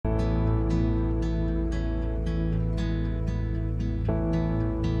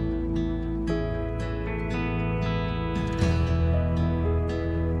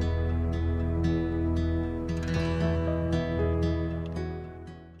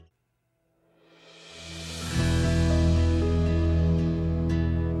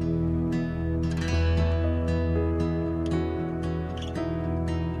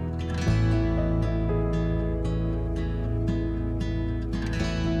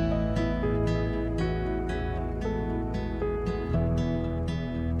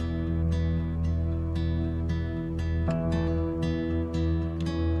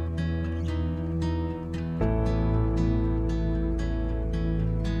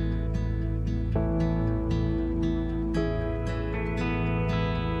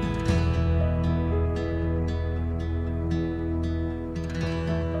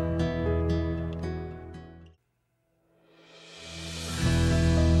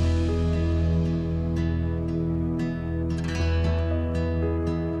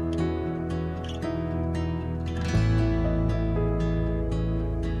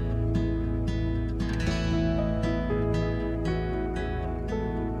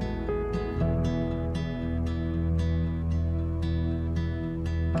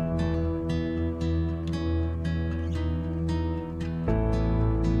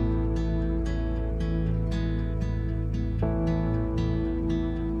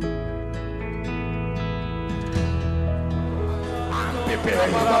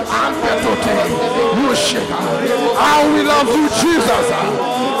How we love you, Jesus.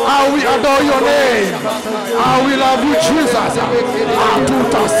 How we adore your name. How we love you, Jesus.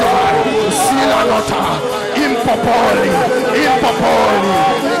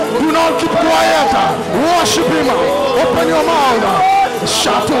 Do not keep quiet. Worship him. Open your mouth.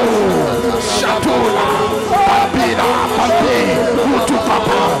 Shatou, Shatoula, Papina, Papi, Utu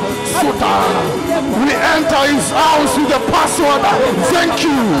Papa, Suta. We enter his house with the password. Thank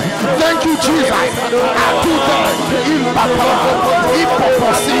you, Jesus. Atuta, Impapa,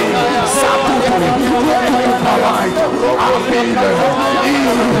 Ipoposi, Satutu, Utu Palai, Abile,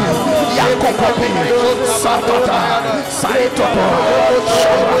 Yakopopi, Satata, Saitopo,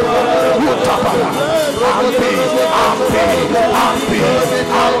 Utapala, Ampi,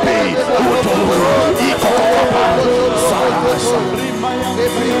 Utu, Ikokopa, Salasa.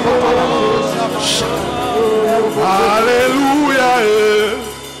 Hallelujah.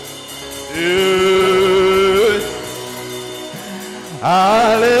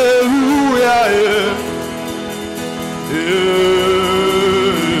 Hallelujah.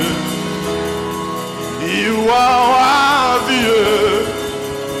 You are worthy.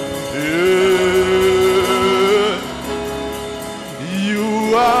 You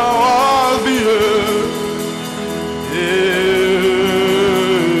are worthy.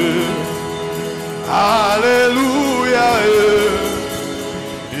 Hallelujah.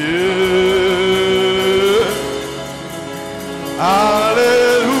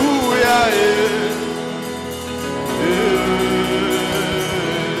 Hallelujah.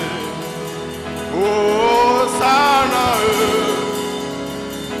 Hosanna.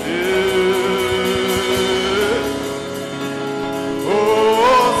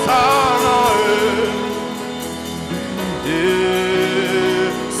 Hosanna.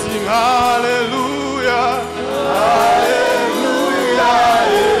 Sing hallelujah.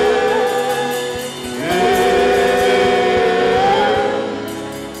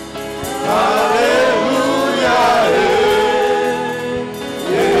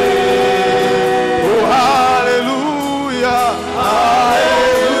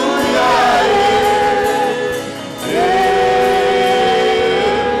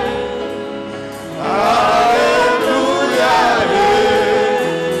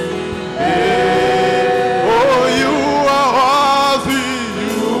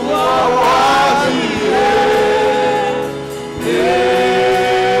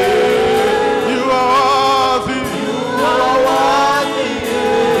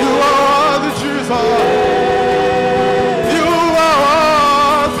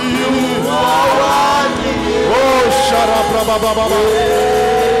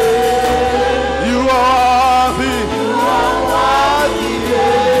 You are worthy.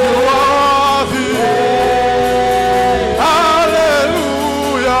 Hallelujah.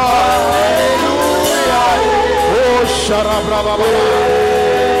 Oh, Sharabrababa.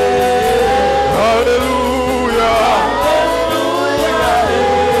 Hallelujah.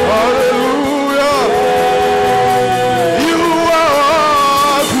 Hallelujah. You are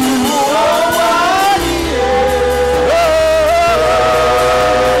worthy.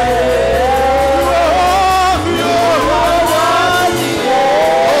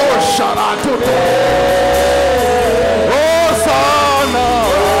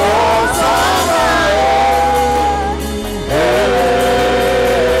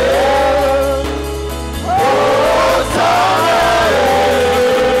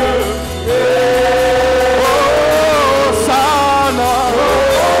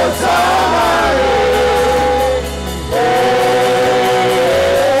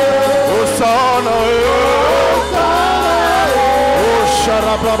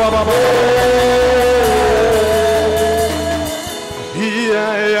 Here I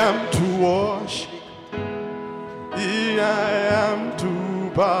am to worship, here I am to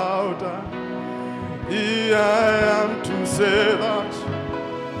bow down, here I am to say that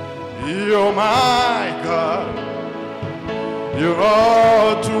you're my God. You're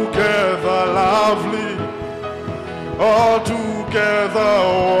altogether lovely, altogether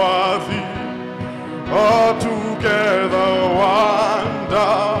worthy, altogether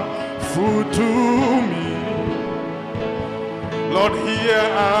wonderful to me. Lord, here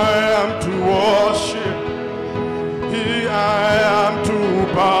I am to worship, here I am to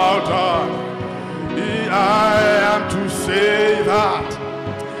bow down, here I am to say that.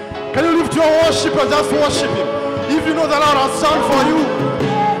 Can you lift your worship and just worship him? If you know the Lord has done for you,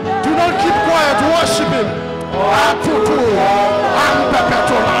 do not keep quiet, worship him.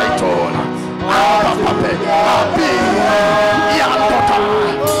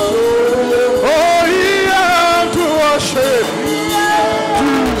 Oh, here I am to worship.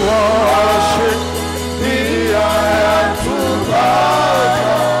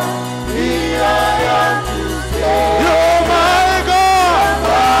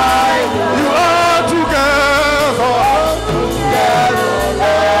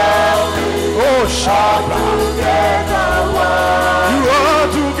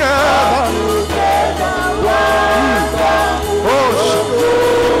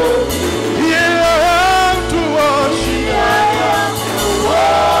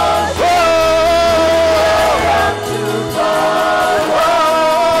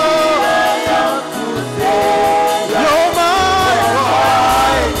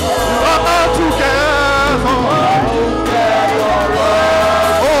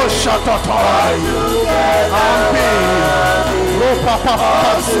 Aitotai. Ambi. Ropa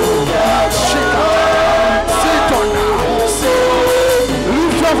papasu. Shika. Sitona.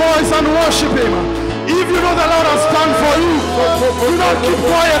 Lift your voice and worship him. If you know the Lord has done for you, do not keep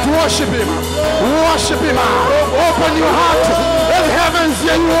quiet, worship him. Worship him. Open your heart. Let the heavens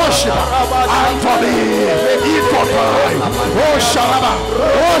hear you worship. Anthony, oh Shalaba.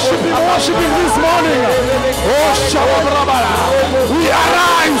 Worship him this morning. Oh Shalaba. We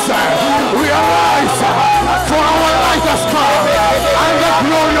arise. For our light has come. And the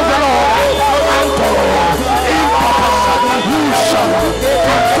glory of the Lord. Anthony, you shall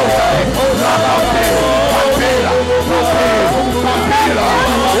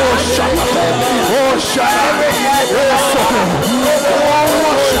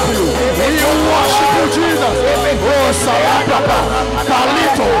worship you, Jesus. Oh, Salapapa,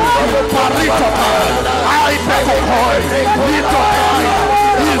 Palito, Parito, I Pekoi, Lito,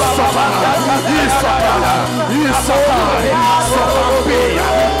 Isotana, Sopapia,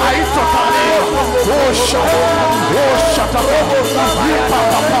 I Totani, oh, Shata,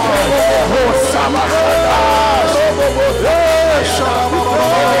 Yipapa, oh, Sama,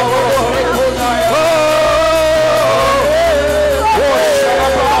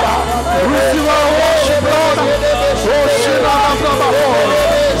 receive our worship, Lord.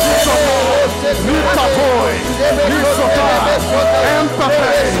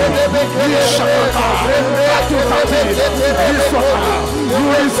 You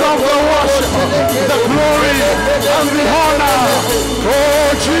deserve the worship, the glory, and the honor. Oh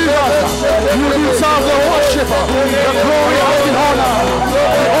Jesus, you deserve the worship, the glory, and the honor.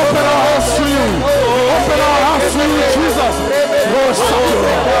 Open our hearts to you. Open our hearts to you, Jesus.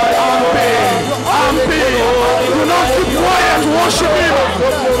 Do not keep quiet, worship him.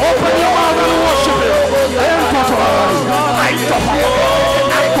 Open your mouth and worship him.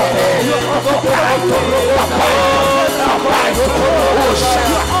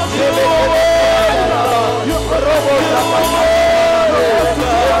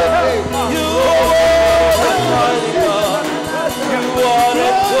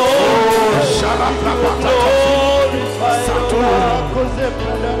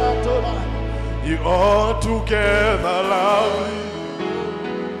 You all together lovely,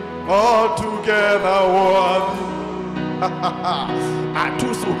 all together worthy.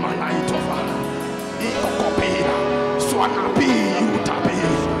 Atusu malaitova, ikokopira, swanapi, utapi,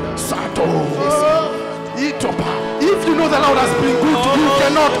 sato, itopa. If you know the Lord has been good, you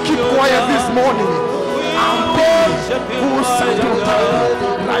cannot keep quiet this morning. Ampi, usatota,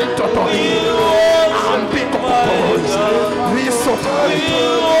 laitotoni, ampi kokopos, risota.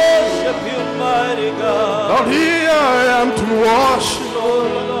 Lord, here I am to worship.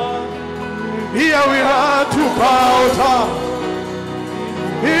 Here we are to bow down.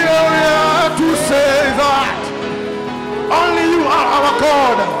 Here we are to say that only you are our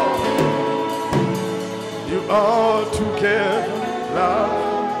God. You are together, love.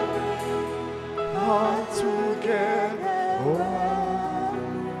 All together, all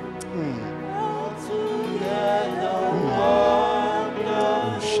together,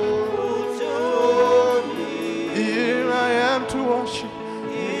 here I am to worship.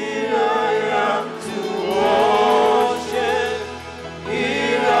 Here I am to worship.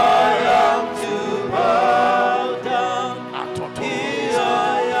 Here I am to bow down. Here I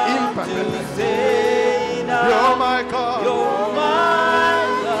am to say that you're my God. You're my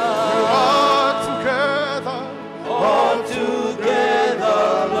God. You are together. All together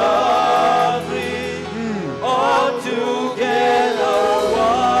lovely. All together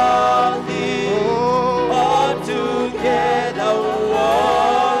worthy. All together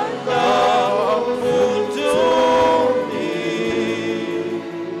wonderful to me.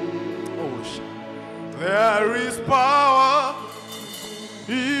 There is power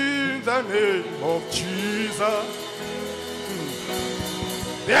in the name of Jesus.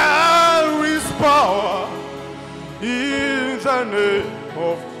 There is power in the name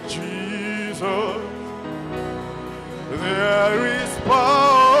of Jesus. There is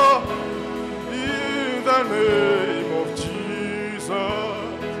power in the name of Jesus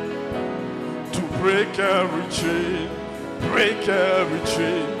to break every chain, break every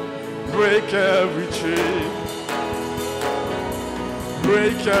chain, break every chain,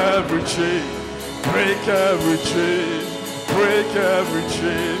 break every chain, break every chain, break every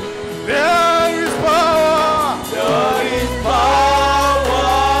chain. There is power. There is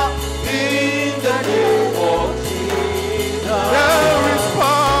power in the name of Jesus. There is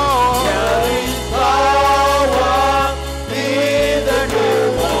power. There is power in the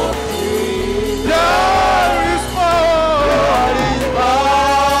name of Jesus. There is power. There is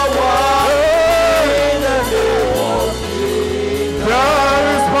power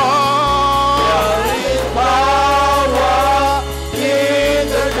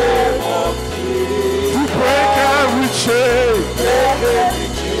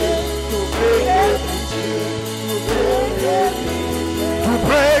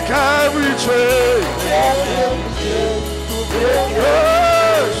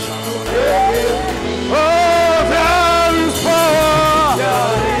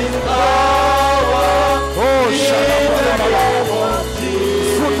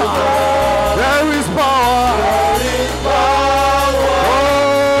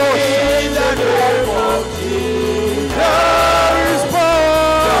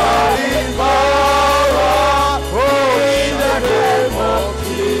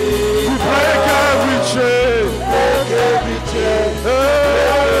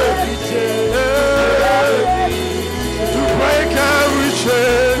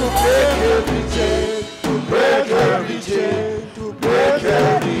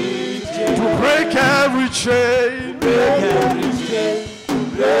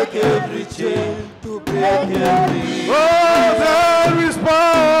break every chain, to break every. Oh, there is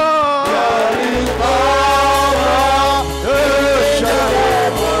power. There is power in the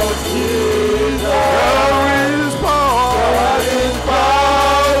name of Jesus. There is power. There is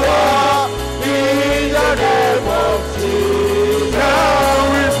power in the name of Jesus.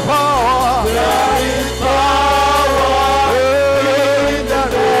 There is power. There is power in the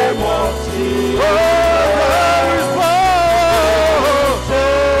name of Jesus. Oh, there is power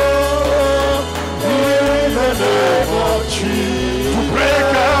In the name of Jesus. to break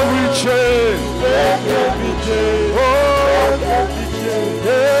every chain. Break every chain. Oh, Break every chain.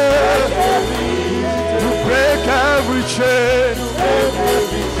 yeah. Break every To break every chain. break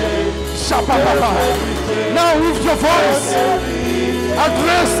every chain. Shapapapa. Now lift your voice.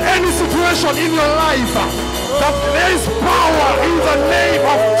 Address any situation in your life that there is power in the name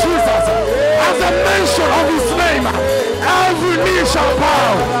of Jesus. At the mention of his name, every knee shall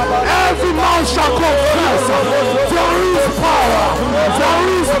bow, every mouth shall confess. There is power. There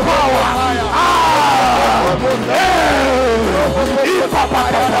is power.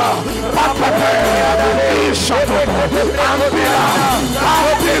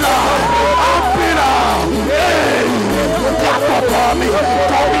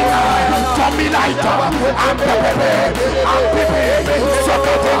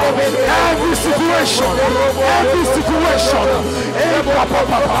 Every situation,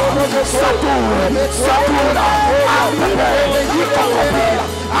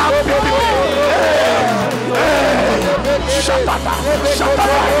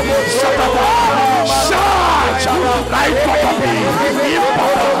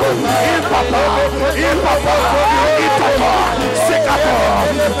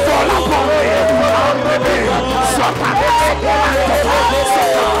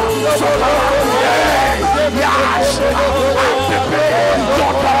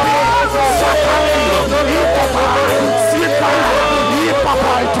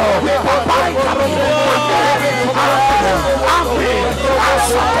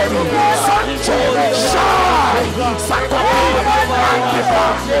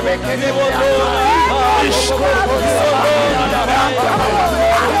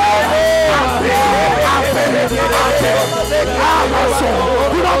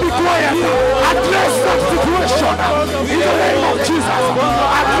 Do not be quiet. Address that situation in the name of Jesus.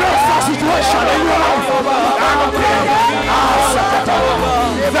 Address that situation in your life.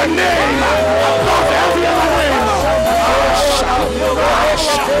 The name above every other name.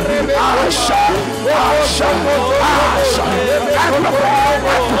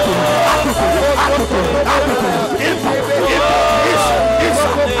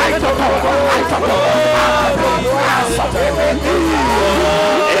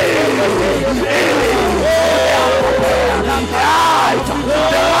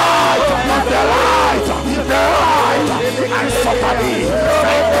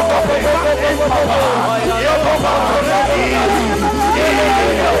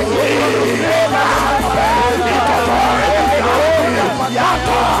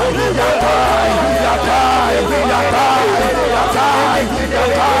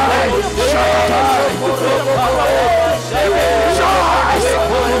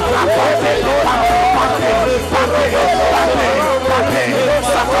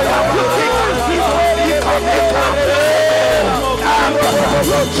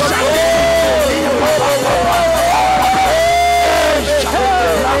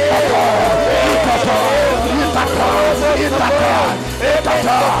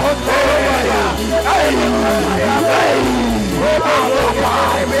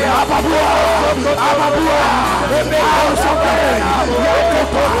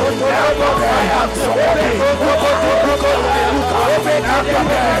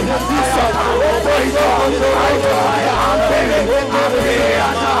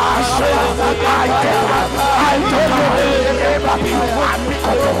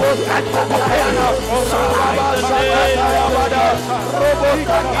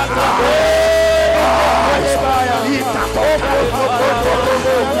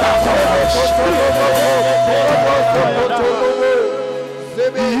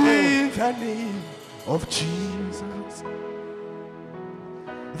 In the name of Jesus.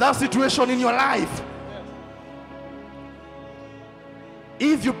 That situation in your life,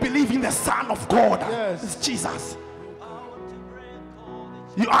 if you believe in the Son of God, Yes. it's Jesus,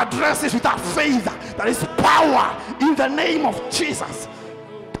 you address it with that faith. There is power in the name of Jesus.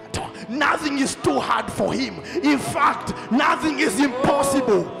 Nothing is too hard for him. In fact, nothing is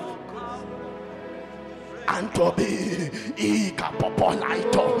impossible. Antobi,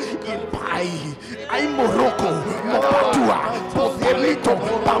 Ikapopolaito, Ilpai, Morocco, Mopatua, Potelito,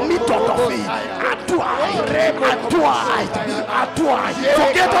 me.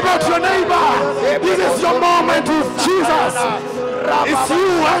 Forget about your neighbor. This is your moment with Jesus. It's you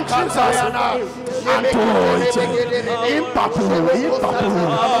and Jesus.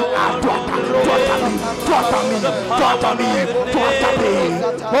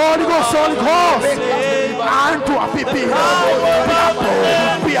 Holy Ghost, Holy Ghost. And to a people.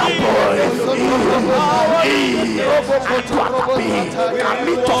 Be a boy.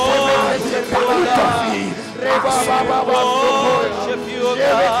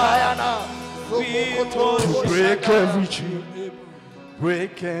 To break every chain,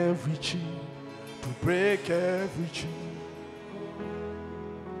 break every chain, to break every chain,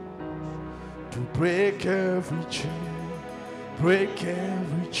 to break every chain, break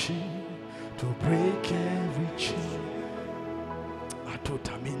every chain, to break every chain.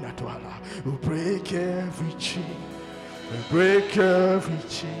 We break every chain, we break every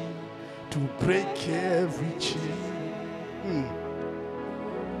chain, to break every chain.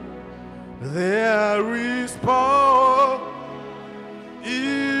 There is power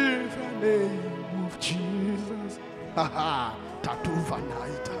in the name of Jesus.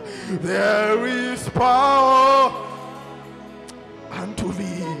 There is power unto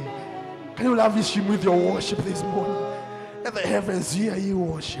thee. Can you lavish him with your worship this morning? Let the heavens hear you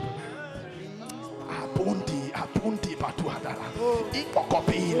worship. Apunti patuadala.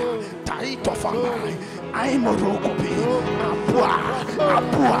 Ikokopina. Taito famai. Aimorokopi.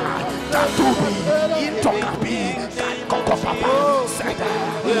 Apua. Tatubi. Intokapi. Kaikokopapa.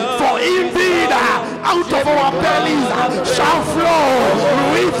 For indeed, out of our bellies shall flow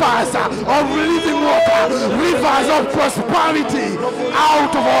rivers of living water, rivers of prosperity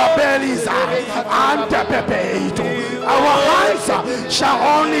out of our bellies. Our hands shall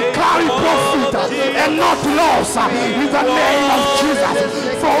only carry profit and not loss in the name of Jesus.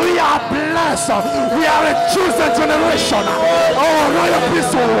 For we are blessed, we are a chosen generation, royal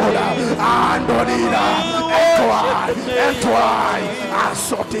priesthood, and Donina, and Twine, and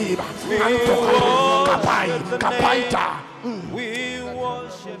Sotiba, and Kapaita. We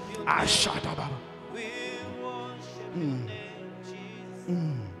worship you. Ashadaba. We worship you.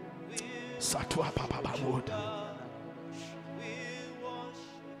 Satua Papa Wood. We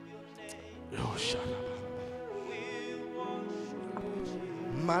worship you.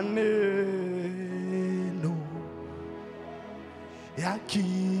 Maneno ya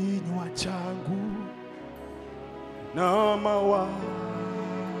kinywa changu na mawazo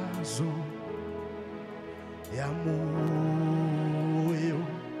ya moyo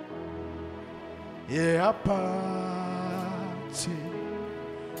yapate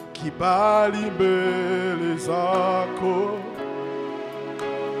kibali mbele zako,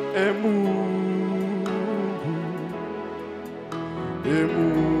 Mungu,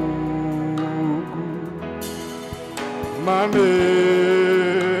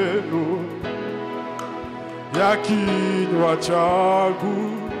 maneno ya kinywa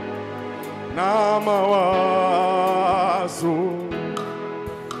changu na mawazo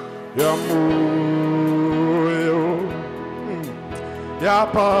ya moyo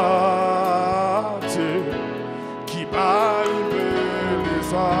yapate kibali mbele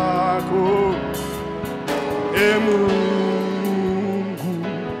zako, Mungu.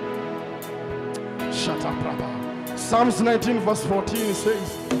 Shut up, Rabba. Psalms 19 verse 14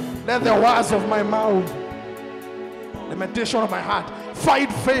 says, let the words of my mouth, the meditation of my heart,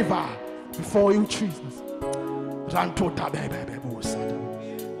 find favor before you, Jesus.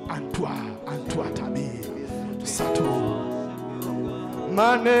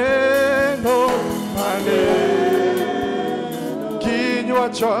 Maneno, kinywa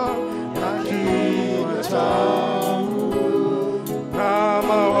changu na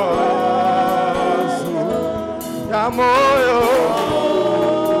mawazo ya moyo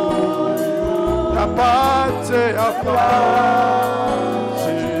yapate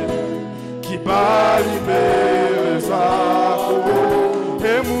kibali mbele zako,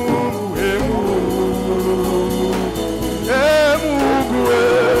 Mungu,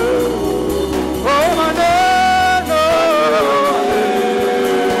 maneno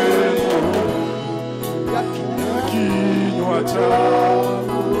kinywa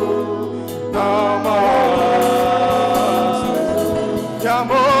changu na mawazo ya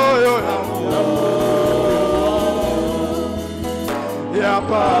moyo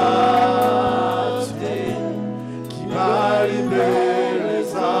yapate kibali mbele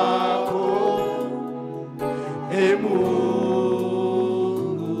zako, Mungu.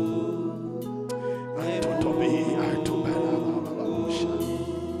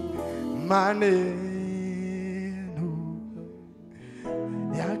 Maneno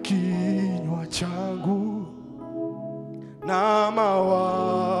ya kinywa kinywa changu na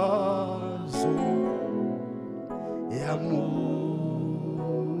mawazo ya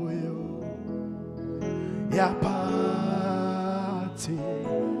moyo yapate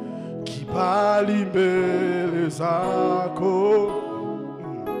kibali mbele zako,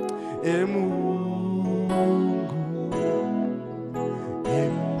 Mungu,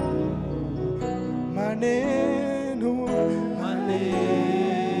 maneno.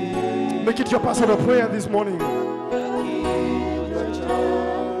 Make it your personal prayer this morning.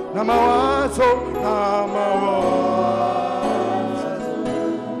 Na mawazo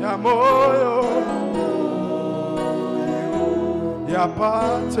ya moyo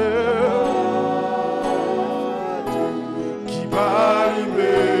yapate kibali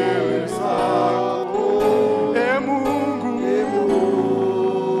mbele zako, Mungu,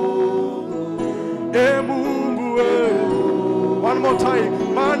 Mungu. One more time.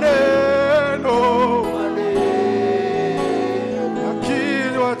 Maneno ya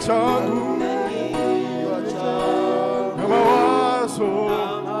kinywa changu na mawazo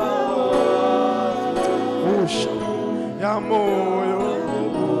ya moyo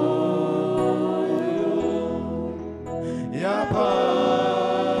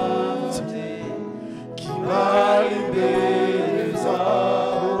yapate kibali mbele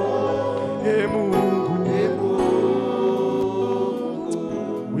zako, Mungu.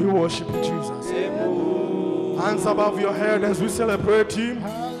 We worship you, Jesus. Hands above your head as we celebrate Him.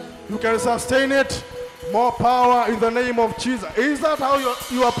 You can sustain it. More power in the name of Jesus. Is that how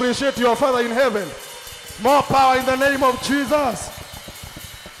you appreciate your Father in heaven? More power in the name of Jesus.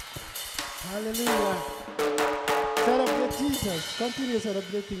 Hallelujah. Celebrate Jesus. Continue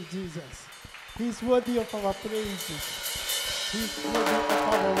celebrating Jesus. He's worthy of our praises. He's worthy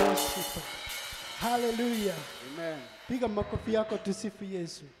of our worship. Hallelujah. Amen. Piga makofi yako tusifu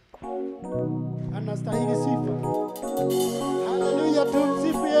Yesu. Anastahili sifa. Hallelujah,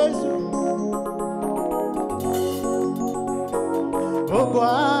 tumsifu Yesu. O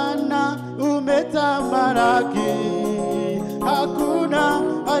Bwana umetamalaki, hakuna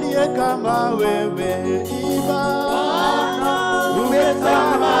aliye kama wewe. Bwana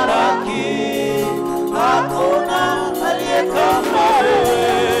umetamalaki, hakuna aliye kama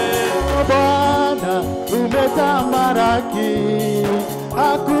wewe. Bwana umetamalaki,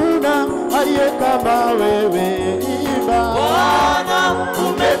 hakuna aliye kama wewe. Bwana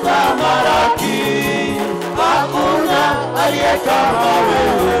umetamalaki, hakuna aliye kama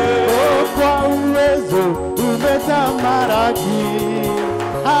wewe. Kwa uwezo umetamalaki,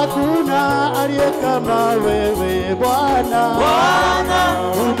 hakuna aliye kama wewe. Bwana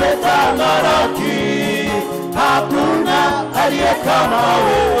umetamalaki, hakuna aliye kama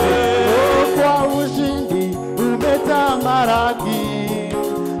wewe. Kwa ushindi umetamalaki,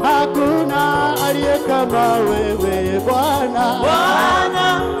 hakuna aliye kama wewe. Bwana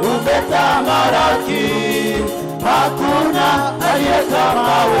umetamalaki, hakuna aliye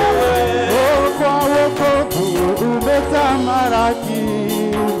kama wewe. Kwa wokovu umetamalaki,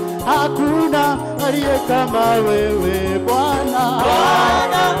 hakuna aliye kama wewe. Bwana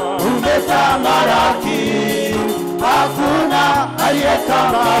umetamalaki, hakuna aliye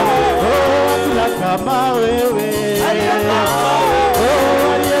kama wewe. Hakuna kama wewe, aliye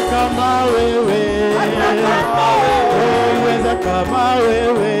kama wewe, weza kama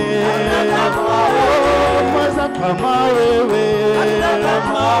wewe, mweza kama wewe,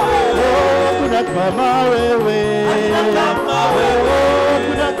 kuna kama wewe,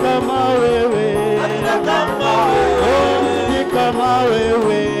 kuna kama wewe, ni kama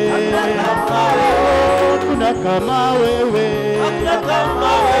wewe, kuna kama wewe.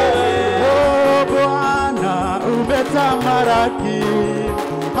 Bwana umetamalaki,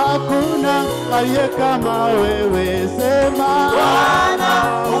 hakuna aliye kama wewe. Sema Bwana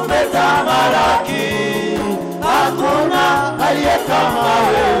umetamalaki, hakuna aliye kama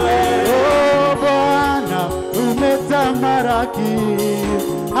wewe. Bwana umetamalaki,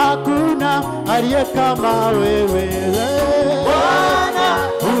 hakuna aliye kama wewe. Bwana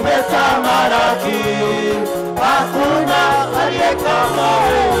umetamalaki, hakuna aliye kama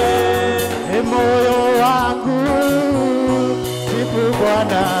wewe. Moyo wangu sifu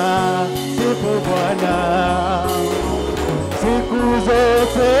Bwana, sifu Bwana siku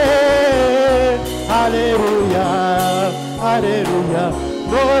zote. Haleluya, haleluya.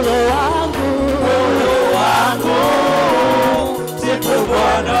 Moyo wangu sifu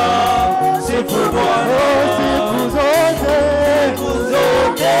Bwana, sifu Bwana siku zote, siku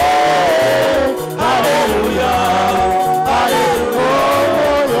zote. Haleluya, haleluya.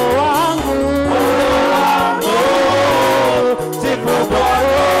 Moyo wangu sifu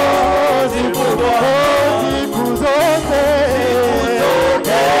Bwana, sifu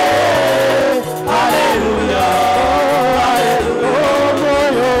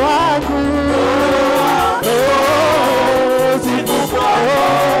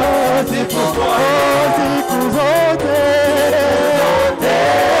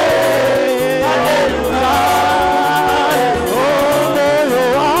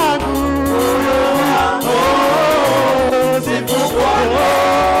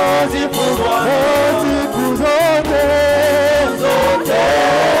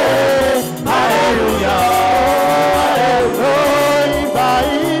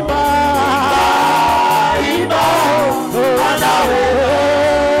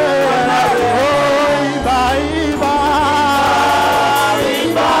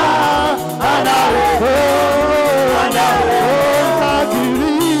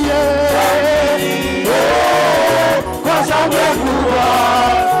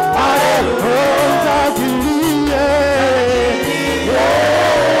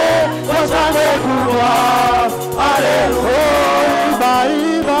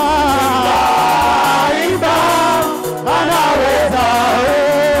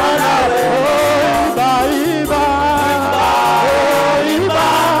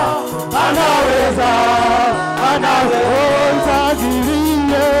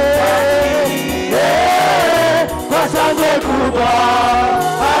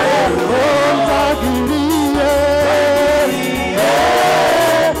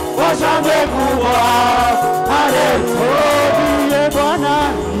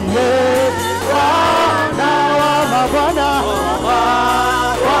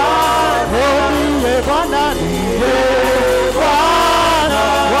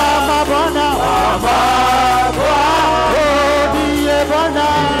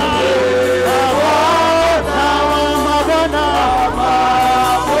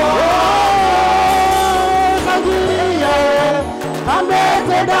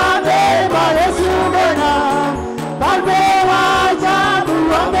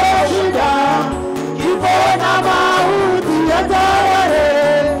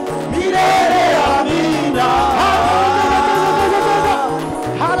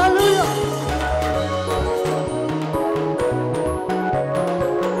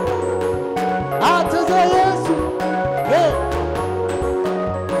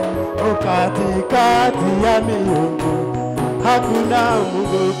katikati ya miungu hakuna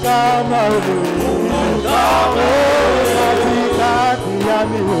Mungu kama wewe. Katikati ya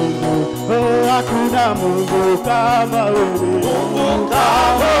miungu hakuna Mungu kama wewe. Mungu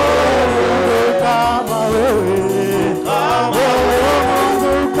kama wewe.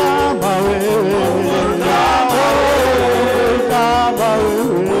 Mungu kama wewe.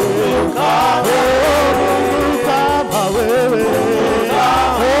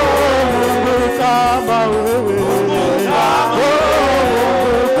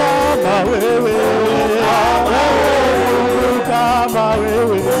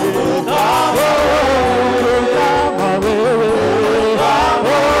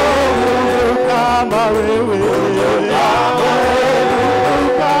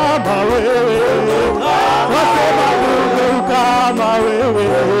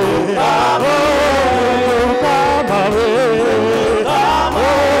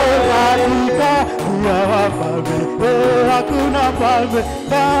 Hakuna mfalme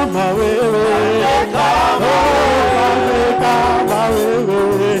kama wewe.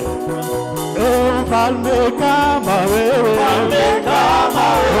 Mfalme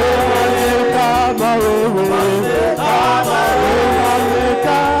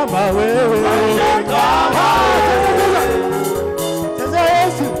kama wewe. Cheza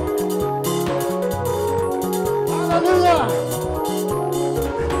Yesu. Hallelujah.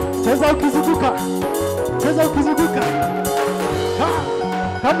 Cheza ukizunguka. Cheza ukizunguka.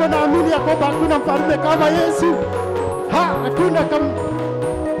 Kama naamini ya kwamba hakuna mfalme kama Yesu. Hakuna kama.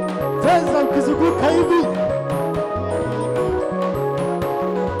 Cheza ukizunguka hivi.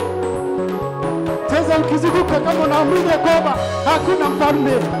 Cheza ukizunguka kama naamini ya kwamba hakuna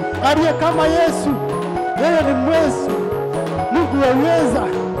mfalme aliye kama Yesu. Yeye ni mweza. Mungu wa uweza.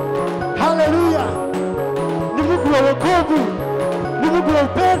 Haleluya. Ni Mungu wa wokovu. Ni Mungu wa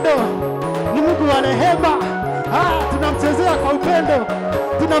upendo. Ni Mungu wa rehema. Tunamchezea kwa upendo.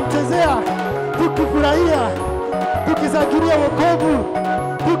 Tunamchezea tukifurahia, tukisagiria wokovu,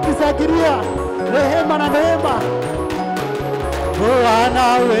 tukisagiria rehema na neema.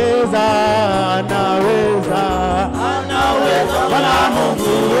 Anaweza, anaweza, anaweza Bwana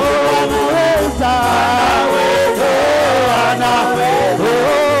Mungu. Anaweza, anaweza, anaweza,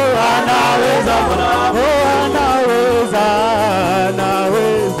 anaweza Bwana. Anaweza,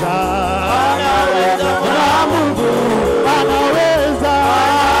 anaweza, anaweza Bwana Mungu. Anaweza,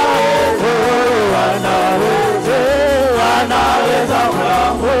 anaweza, anaweza Bwana.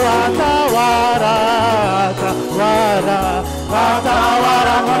 Atawala, atawala,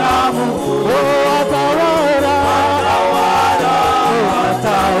 atawala Bwana Mungu. Atawala, atawala,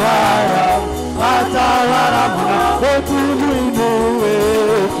 atawala, atawala Bwana. Tumuinue,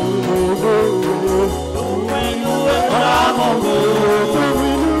 tumuinue, tumuinue Bwana Mungu.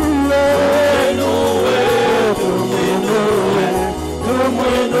 Tumuinue, tumuinue,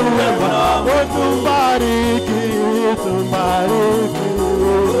 tumuinue Bwana. Tumbariki, tumbariki,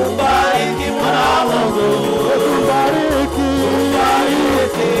 tumbariki Bwana Mungu. Tumbariki,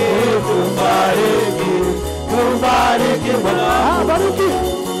 tumbariki, tumbariki Bwana. Bariki.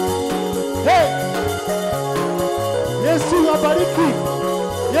 Hey! Yesu abariki.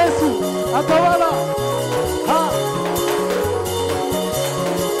 Yesu atawala.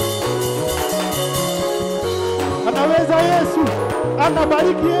 Anaweza Yesu.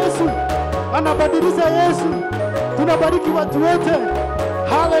 Anabariki Yesu. Anabadilisha Yesu. Tunabariki watu wote.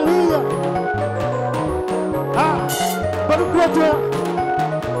 Haleluya. Bariki watu.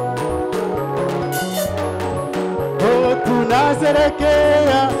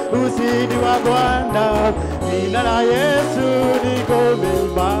 Tunasherehekea ushindi wa Bwana. Jina la Yesu liko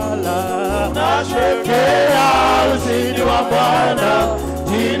imara. Tunasherehekea ushindi wa Bwana.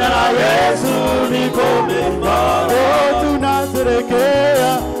 Jina la Yesu liko imara.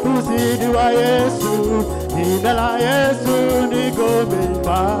 Tunasherehekea ushindi wa Yesu. Jina la Yesu liko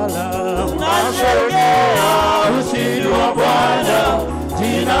imara. Tunasherehekea ushindi wa Bwana.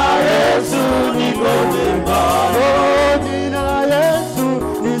 Jina la Yesu liko imara. Jina la Yesu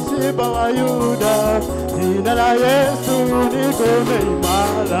ni simba wa Yuda. Jina la Yesu liko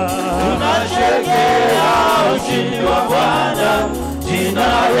imara. Tunasherehekea ushindi wa Bwana. Jina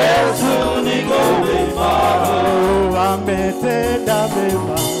la Yesu liko imara. Ametenda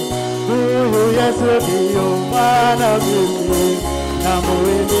mema. Huyu Yesu ndiyo Bwana mimi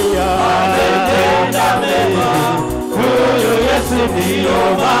namuimbia. Ametenda mema. Huyu Yesu ndiyo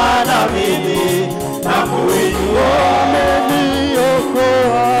Bwana mimi namuinua.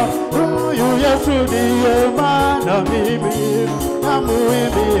 Ameniokoa. Huyu Yesu ndiyo Bwana mimi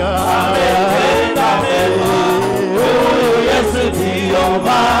namuimbia. Ametenda mema. Huyu Yesu ndiyo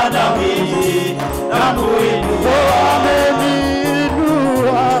Bwana mimi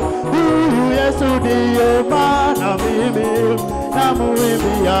mimi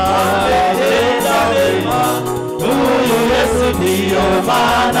namuimbia. Ametenda wema, huyu Yesu ndiyo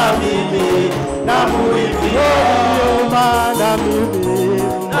maana mimi namuimbia. Ndiyo maana mimi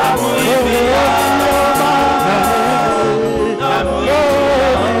Namuimbia.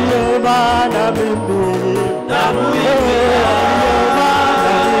 ndiyo maana mimi Namuimbia.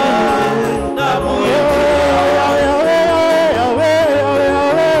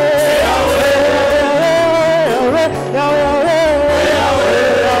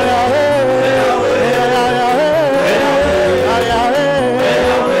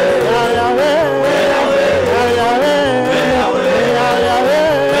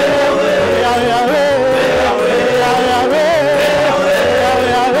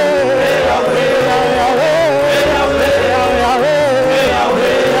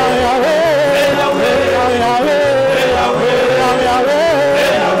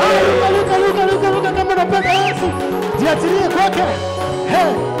 Jiachilie kwake.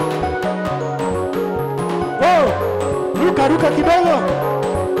 Hey. Oh, ruka kidogo.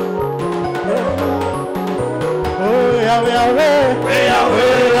 Oh, Yahweh, Yahweh,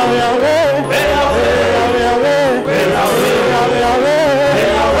 Yahweh, Yahweh,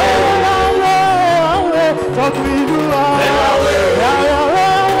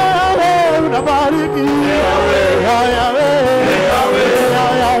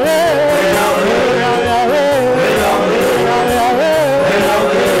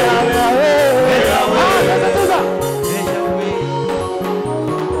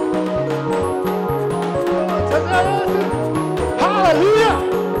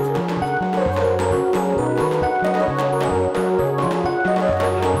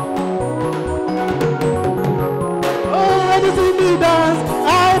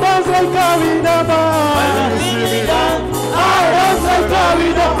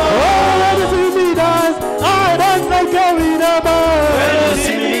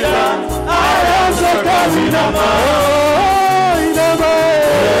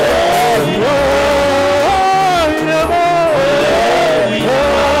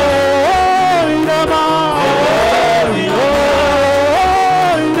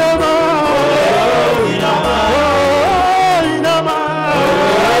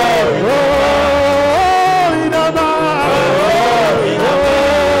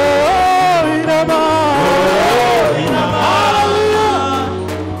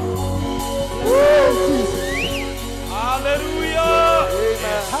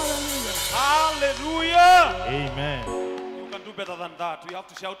 We have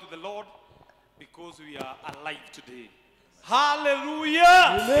to shout to the Lord because we are alive today. Hallelujah.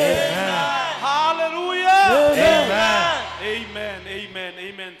 Amen. Hallelujah. Amen. Amen. Amen.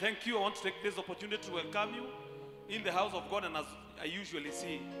 Amen. Thank you. I want to take this opportunity to welcome you in the house of God. And as I usually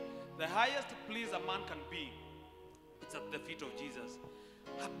say, the highest place a man can be, it's at the feet of Jesus.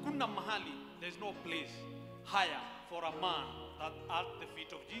 Hakuna mahali, there's no place higher for a man than at the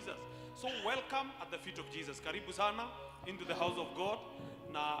feet of Jesus. So welcome at the feet of Jesus. Karibu sana into the house of God.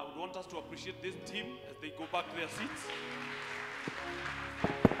 Now I want us to appreciate this team as they go back to their seats.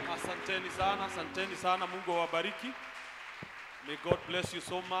 Asanteni sana, Mungu awabariki. May God bless you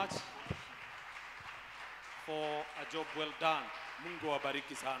so much for a job well done. Mungu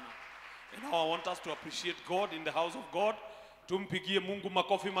awabariki sana. And now I want us to appreciate God in the house of God. Tumpigie Mungu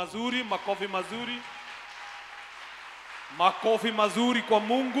makofi mazuri, makofi mazuri. Makofi mazuri kwa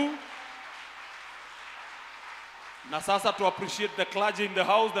Mungu. Na sasa to appreciate the clergy in the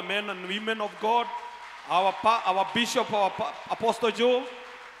house, the men and women of God, our bishop, our Apostle Joe,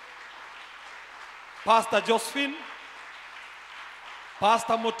 Pastor Josephine,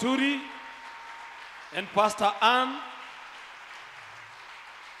 Pastor Moturi, and Pastor Ann.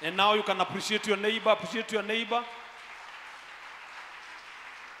 And now you can appreciate your neighbor,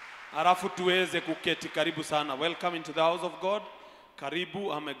 Arafu tuweze kuketi, karibu sana. Welcome into the house of God.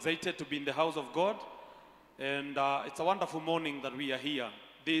 Karibu, I'm excited to be in the house of God. And it's a wonderful morning that we are here.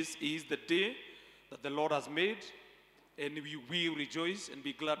 This is the day that the Lord has made, and we will rejoice and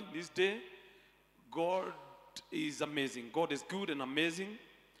be glad in this day. God is amazing. God is good and amazing.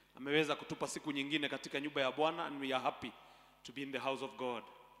 Ameweza kutupa siku nyingine katika nyumba ya Bwana, and we are happy to be in the house of God.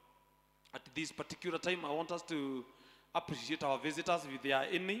 At this particular time, I want us to appreciate our visitors if there are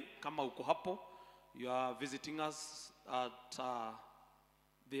any. Kama uko hapo, you are visiting us at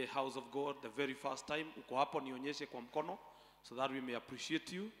the house of God the very first time. Uko hapo, nionyeshe kwa mkono so that we may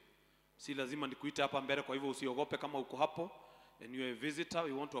appreciate you. Si lazima nikuite hapa mbele, kwa hivyo usiogope kama uko hapo. And you are a visitor,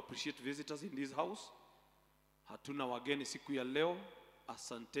 we want to appreciate visitors in this house. Hatuna wageni siku ya leo,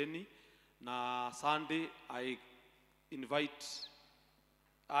 asanteni. Na Sunday I invite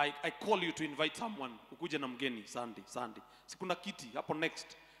I call you to invite someone. Ukuje na mgeni Sunday. Si kuna kiti hapo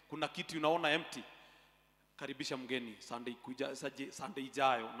next. Kuna kiti unaona empty. Karibisha mgeni Sunday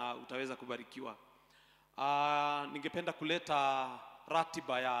ijayo na utaweza kubarikiwa. Ningependa kuleta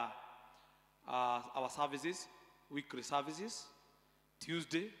ratiba ya our services, weekly services.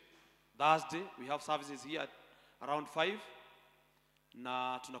 Tuesday, Thursday, we have services here at around 5.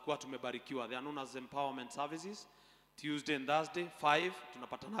 Na tunakuwa tumebarikiwa. They are known as empowerment services. Tuesday and Thursday 5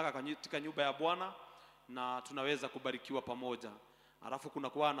 tunapatanaga katika nyumba ya Bwana na tunaweza kubarikiwa pamoja. Alafu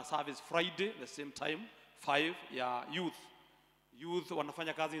kunakuwa na service Friday the same time 5 ya youth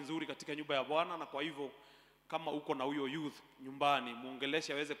wanafanya kazi nzuri katika nyumba ya Bwana, na kwa hivyo kama uko na huyo youth nyumbani,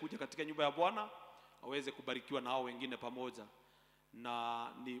 muongeleshe aweze kuja katika nyumba ya Bwana aweze kubarikiwa na hao wengine pamoja, na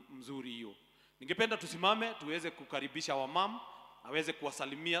ni mzuri hiyo. Ningependa tusimame tuweze kukaribisha wamam aweze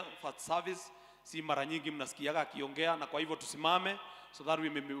kuwasalimia first service. Si mara nyingi mnasikiaga akiongea, na kwa hivyo tusimame so that we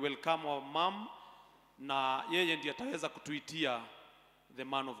may welcome our mom, na yeye ndiye ataweza kutuitia the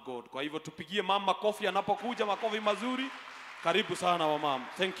man of God. Kwa hivyo tupigie mama makofi anapokuja, makofi mazuri. Karibu sana wa mom.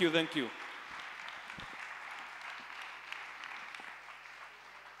 Thank you.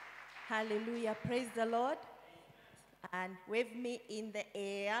 Hallelujah, praise the Lord. And wave me in the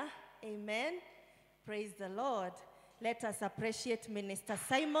air, amen. Praise the Lord. Let us appreciate Minister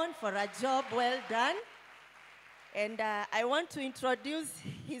Simon for a job well done. And I want to introduce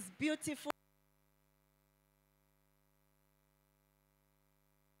his beautiful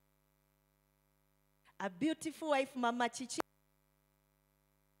wife, Mama Chichi.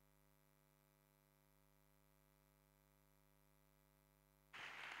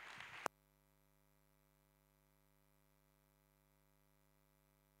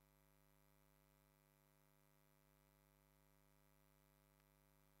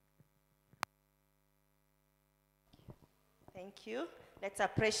 Thank you. Let's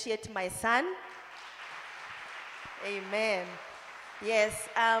appreciate my son. Amen. Yes,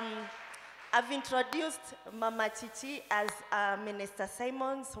 I've introduced Mama Chichi as Minister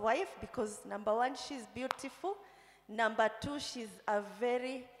Simon's wife because number one, she's beautiful. Number two, she's a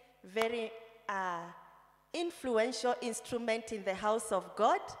very, very influential instrument in the house of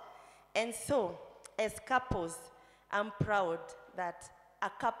God. And so, as couples, I'm proud that a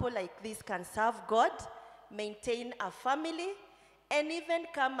couple like this can serve God, maintain a family, and even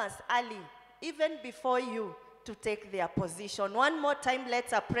come as early, even before you, to take their position. One more time,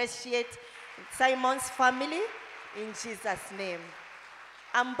 let's appreciate Simon's family in Jesus' name.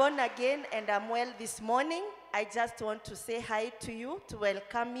 I'm born again and I'm well this morning. I just want to say hi to you, to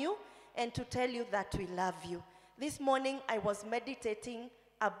welcome you, and to tell you that we love you. This morning, I was meditating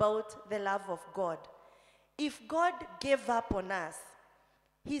about the love of God. If God gave up on us,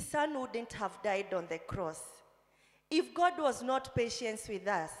 his son wouldn't have died on the cross. If God was not patient with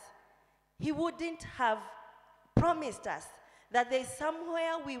us, he wouldn't have promised us that there is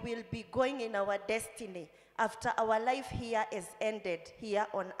somewhere we will be going in our destiny after our life here is ended here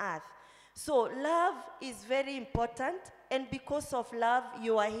on earth. So love is very important, and because of love,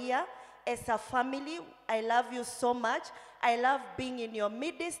 you are here as a family. I love you so much. I love being in your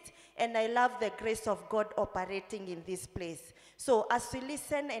midst, and I love the grace of God operating in this place. So as we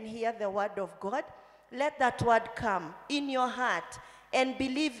listen and hear the word of God, let that word come in your heart and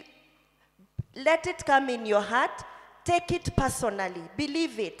believe. Let it come in your heart. Take it personally.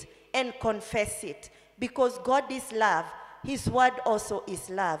 Believe it and confess it. Because God is love. His word also is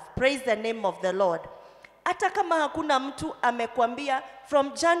love. Praise the name of the Lord. Hata kama hakuna mtu amekwambia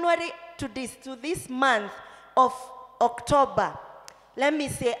from January to this month of October, let me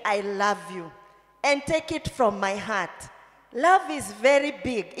say I love you. And take it from my heart. Love is very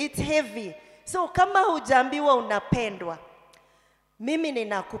big. It's heavy. So kama hujambiwa unapendwa, mimi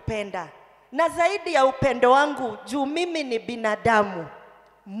ninakupenda. Na zaidi ya upendo wangu, juu mimi ni binadamu,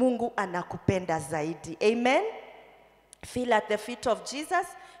 Mungu anakupenda zaidi. Amen. Feel at the feet of Jesus.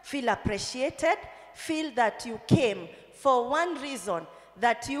 Feel appreciated. Feel that you came for one reason,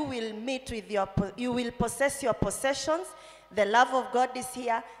 that you will you will possess your possessions. The love of God is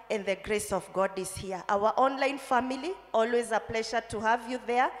here and the grace of God is here. Our online family, always a pleasure to have you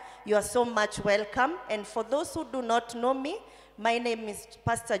there. You are so much welcome. And for those who do not know me, my name is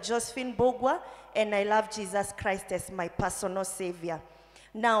Pastor Josephine Mbugua, and I love Jesus Christ as my personal Savior.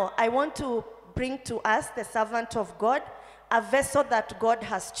 Now, I want to bring to us the servant of God, a vessel that God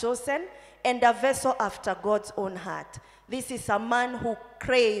has chosen, and a vessel after God's own heart. This is a man who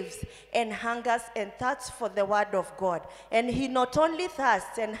craves and hungers and thirsts for the word of God. And he not only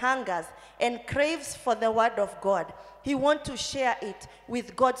thirsts and hungers and craves for the word of God, he wants to share it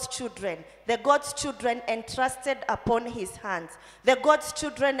with God's children, the God's children entrusted upon his hands, the God's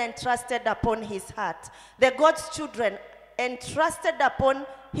children entrusted upon his heart, the God's children entrusted upon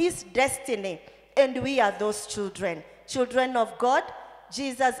his destiny. And we are those children, children of God,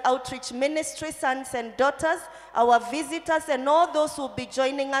 Jesus Outreach Ministry, sons and daughters, our visitors, and all those who will be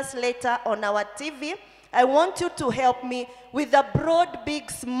joining us later on our TV. I want you to help me with a broad, big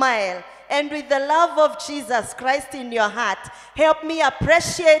smile and with the love of Jesus Christ in your heart. Help me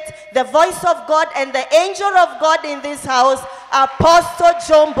appreciate the voice of God and the angel of God in this house, Apostle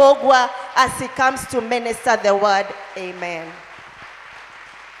John Mbugua, as he comes to minister the word. Amen.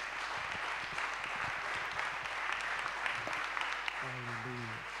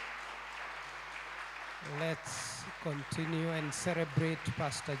 Let's continue and celebrate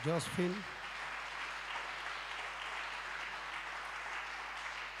Pastor Josephine.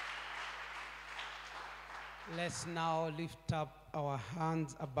 Let's now lift up our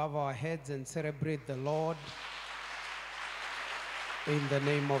hands above our heads and celebrate the Lord in the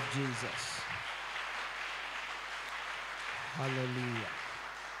name of Jesus. Hallelujah.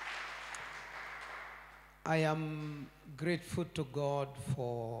 I am grateful to God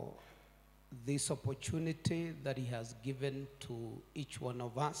for this opportunity that he has given to each one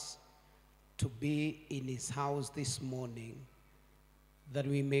of us to be in his house this morning, that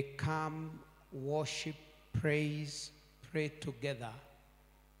we may come, worship, praise, pray together,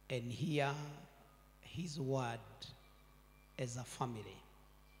 and hear his word as a family.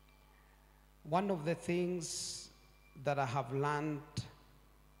 One of the things that I have learned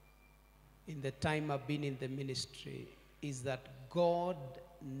in the time I've been in the ministry is that God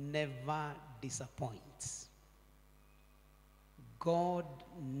never disappoints. God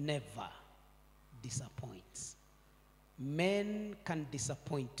never disappoints. Men can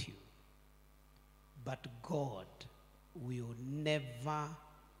disappoint you, but God will never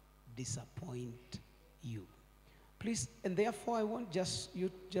disappoint you. Please, and therefore I want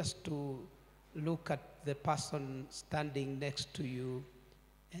you just to look at the person standing next to you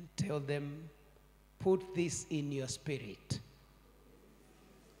and tell them, put this in your spirit.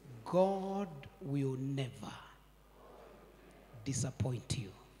 God will never disappoint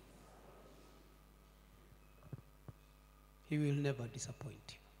you. He will never disappoint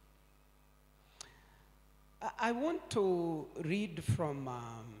you. I want to read from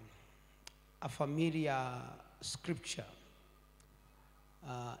a familiar scripture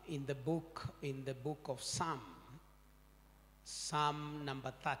in the book of Psalm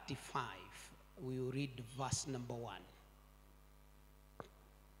number 35. We will read verse number 1.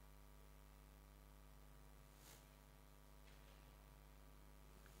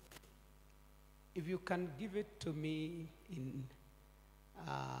 If you can give it to me in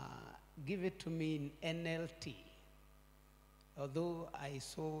NLT, although I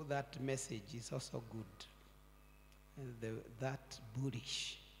saw that message is also good, and that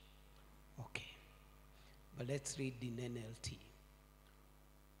bullish. Okay, but let's read in NLT.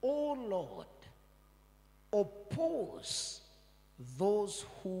 O Lord, oppose those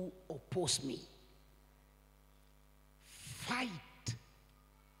who oppose me. Fight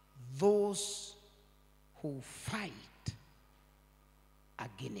those who fight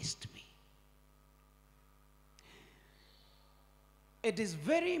against me. It is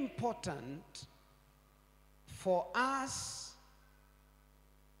very important for us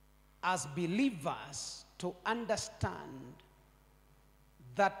as believers to understand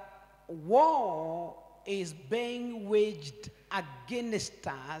that war is being waged against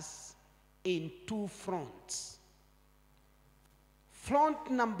us in two fronts. Front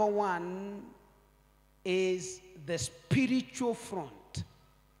number one is the spiritual front.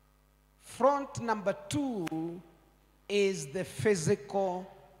 Front number two is the physical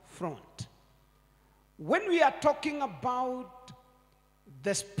front. When we are talking about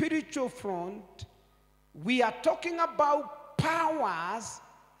the spiritual front, we are talking about powers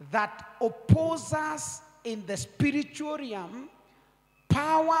that oppose us in the spiritual realm,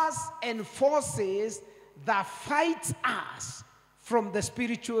 powers and forces that fight us from the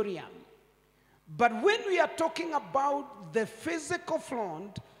spiritual realm. But when we are talking about the physical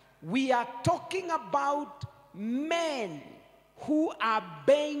front, we are talking about men who are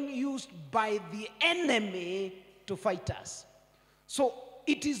being used by the enemy to fight us. So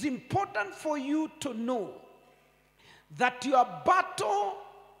it is important for you to know that your battle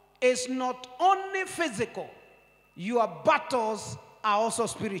is not only physical, your battles are also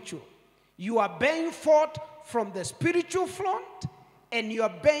spiritual. You are being fought from the spiritual front and you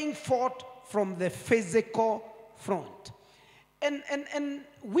are being fought from the physical front. And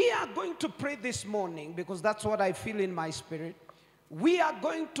we are going to pray this morning, because that's what I feel in my spirit. We are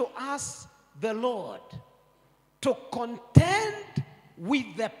going to ask the Lord to contend with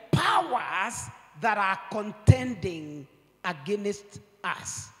the powers that are contending against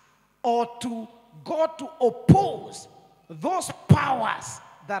us, or to God to oppose those powers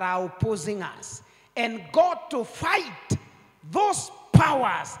that are opposing us, and God to fight those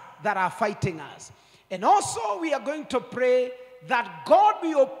powers that are fighting us. And also we are going to pray that God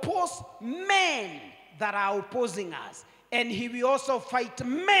will oppose men that are opposing us, and he will also fight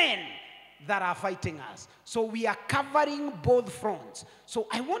men that are fighting us. So we are covering both fronts. So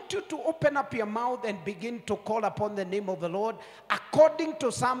I want you to open up your mouth and begin to call upon the name of the Lord according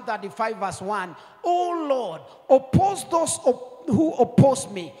to Psalm 35 verse 1. Oh Lord, oppose those who oppose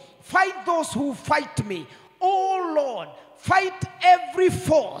me. Fight those who fight me. Oh Lord, fight every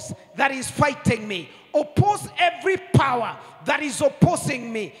force that is fighting me. Oppose every power that is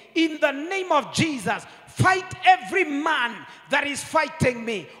opposing me. In the name of Jesus, fight every man that is fighting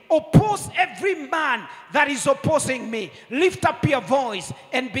me. Oppose every man that is opposing me. Lift up your voice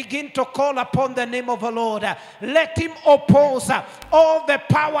and begin to call upon the name of the Lord. Let him oppose all the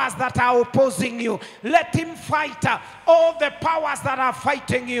powers that are opposing you. Let him fight all the powers that are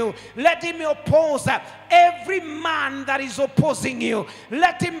fighting you. Let him oppose every man that is opposing you.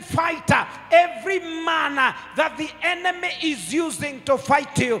 Let him fight every man that the enemy is using to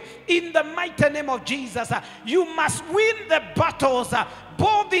fight you. In the mighty name of Jesus, you must win the battles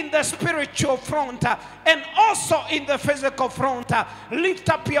both in the spiritual front and also in the physical front. Lift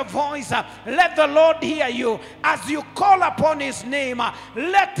up your voice. Let the Lord hear you. As you call upon his name,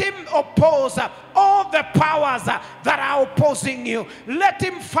 let him oppose all the powers that are opposing you. Let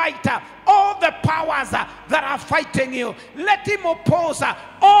him fight all the powers that are fighting you. Let him oppose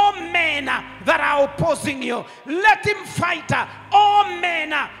all men that are opposing you. Let him fight all men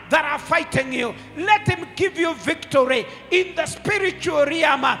that are fighting you. Let him give you victory in the spiritual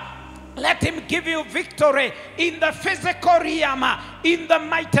realm. Let him give you victory in the physical realm, in the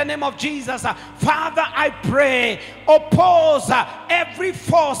mighty name of Jesus. Father, I pray, oppose every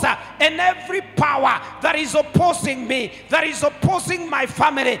force and every power that is opposing me, that is opposing my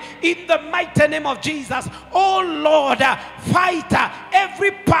family, in the mighty name of Jesus. Oh Lord, fight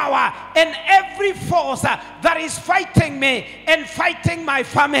every power and every force that is fighting me and fighting my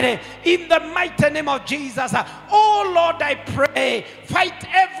family, in the mighty name of Jesus. Oh Lord, I pray, fight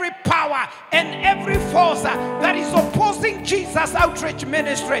every power and every force that is opposing Jesus Outreach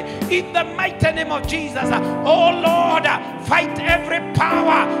Ministry, in the mighty name of Jesus. Oh Lord, fight every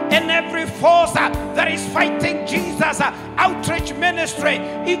power and every force that is fighting Jesus Outreach Ministry,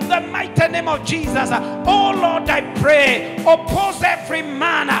 in the mighty name of Jesus. Oh Lord, I pray, oppose every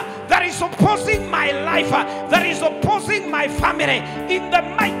man that is opposing my life, that is opposing my family, in the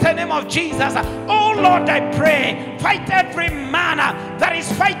mighty name of Jesus. Oh Lord, I pray, fight every man that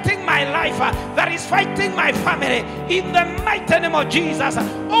is fighting my life, that is fighting my family, in the mighty name of Jesus.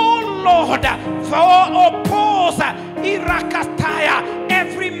 Oh Lord, for oppose Irakataya,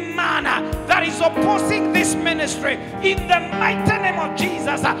 every man that is opposing this ministry, in the mighty name of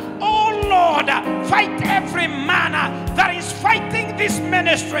Jesus. Oh Lord, fight every man that is fighting this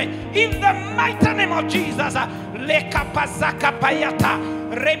ministry, in the mighty name of Jesus.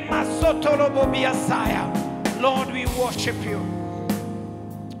 Lord, we worship you.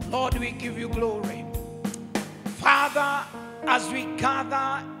 Lord, we give you glory. Father, as we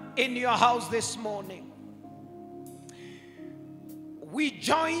gather in your house this morning, we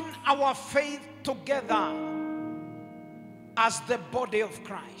join our faith together as the body of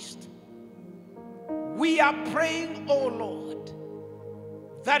Christ. We are praying, oh Lord,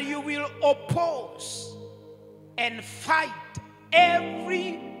 that you will oppose and fight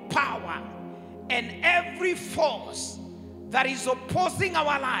every power and every force that is opposing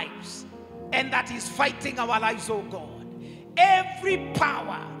our lives and that is fighting our lives, oh God. Every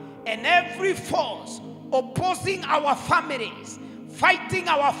power and every force opposing our families, fighting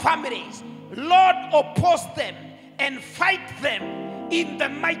our families, Lord, oppose them and fight them in the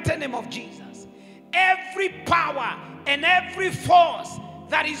mighty name of Jesus. Every power and every force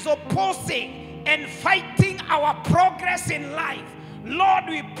that is opposing and fighting our progress in life, Lord,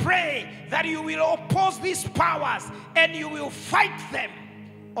 we pray that you will oppose these powers and you will fight them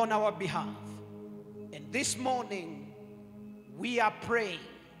on our behalf. And this morning, we are praying,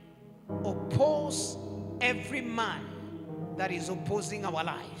 oppose every man that is opposing our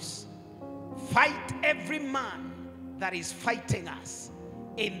lives. Fight every man that is fighting us,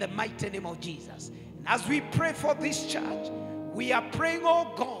 in the mighty name of Jesus. And as we pray for this church, We are praying,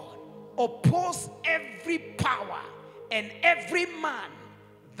 oh God, oppose every power and every man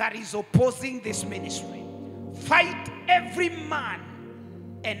that is opposing this ministry. Fight every man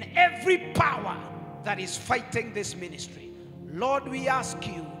and every power that is fighting this ministry. Lord, we ask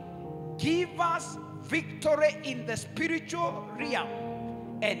you, give us victory in the spiritual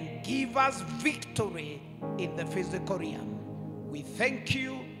realm and give us victory in the physical realm. We thank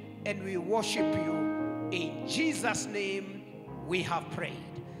you and we worship you. In Jesus' name we have prayed.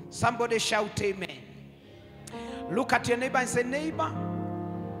 Somebody shout amen. Look at your neighbor and say, neighbor,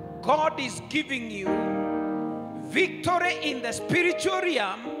 God is giving you victory in the spiritual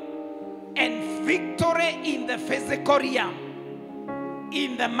realm and victory in the physical realm,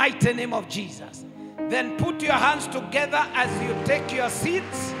 in the mighty name of Jesus. Then put your hands together as you take your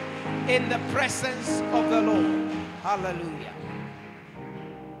seats in the presence of the Lord. Hallelujah.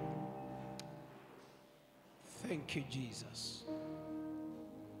 Thank you, Jesus.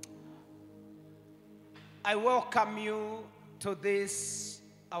 I welcome you to this,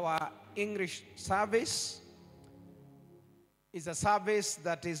 our English service. It's a service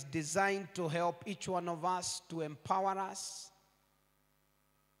that is designed to help each one of us, to empower us,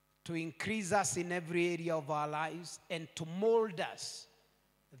 to increase us in every area of our lives, and to mold us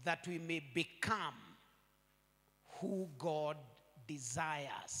that we may become who God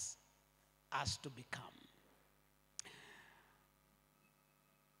desires us to become.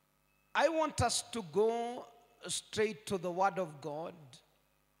 I want us to go straight to the Word of God,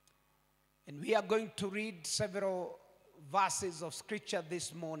 and we are going to read several verses of Scripture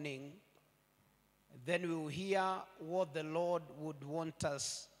this morning. Then we will hear what the Lord would want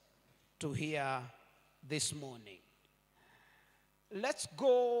us to hear this morning. Let's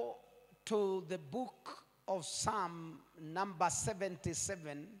go to the book of Psalm number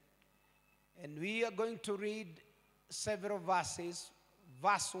 77, and we are going to read several verses,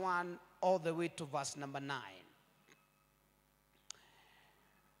 verse 1 all the way to verse number 9.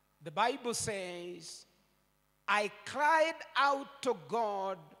 The Bible says, I cried out to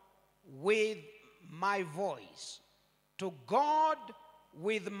God with my voice, to God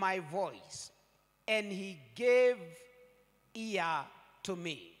with my voice, and he gave ear to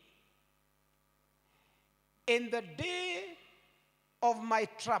me. In the day of my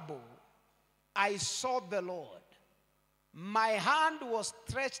trouble, I sought the Lord. My hand was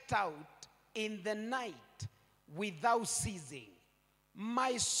stretched out in the night without ceasing.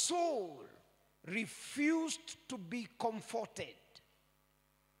 My soul refused to be comforted.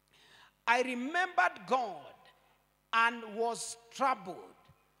 I remembered God and was troubled.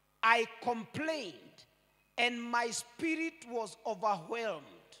 I complained, and my spirit was overwhelmed.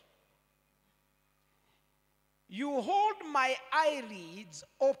 You hold my eyelids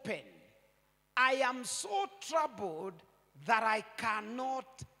open. I am so troubled that I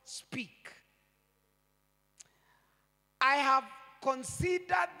cannot speak. I have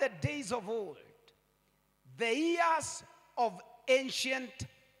considered the days of old, the years of ancient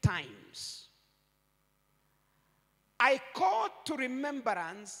times. I call to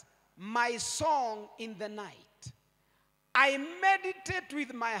remembrance my song in the night. I meditate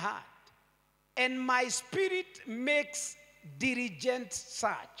with my heart, and my spirit makes diligent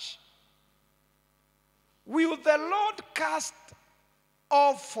search. Will the Lord cast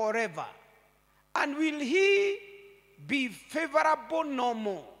off forever? And will he be favorable no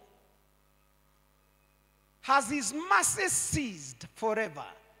more? Has his mercy ceased forever?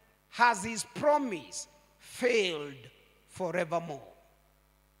 Has his promise failed forevermore?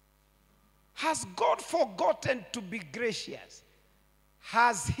 Has God forgotten to be gracious?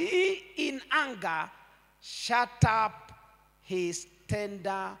 Has he in anger shut up his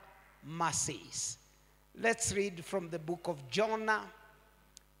tender mercies? Let's read from the book of Jonah,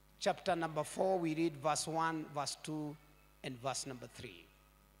 chapter number 4. We read verse 1, verse 2, and verse number 3.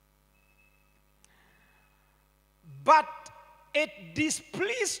 But it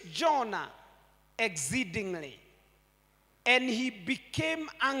displeased Jonah exceedingly, and he became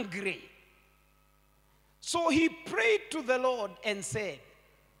angry. So he prayed to the Lord and said,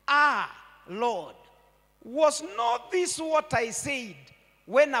 Ah, Lord, was not this what I said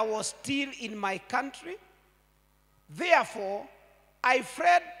when I was still in my country? Therefore, I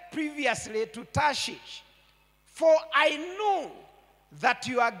fled previously to Tarshish, for I know that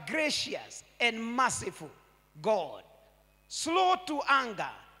you are gracious and merciful, God, slow to anger,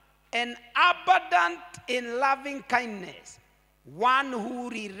 and abundant in loving kindness, one who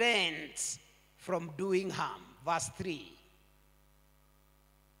relents from doing harm. Verse 3.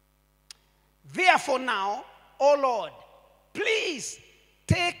 Therefore now, O Lord, please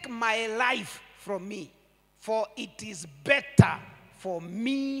take my life from me, for it is better for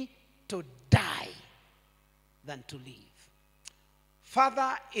me to die than to live.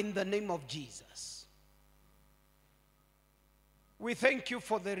 Father, in the name of Jesus, we thank you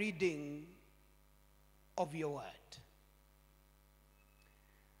for the reading of your word.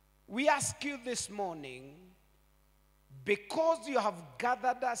 We ask you this morning, because you have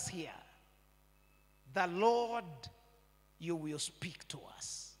gathered us here, the Lord, you will speak to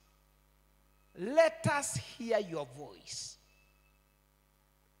us. Let us hear your voice.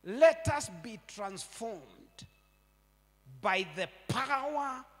 Let us be transformed by the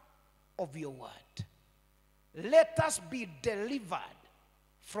power of your word. Let us be delivered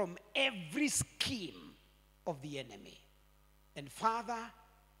from every scheme of the enemy. And Father,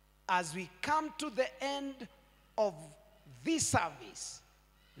 as we come to the end of this service,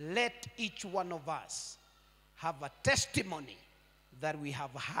 let each one of us have a testimony that we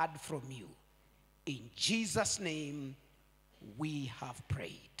have heard from you. In Jesus' name, we have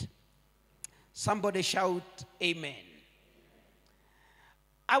prayed. Somebody shout, amen.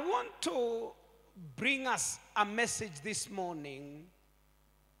 I want to bring us a message this morning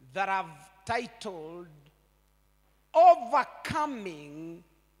that I've titled, Overcoming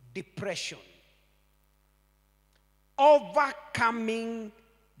Depression. Overcoming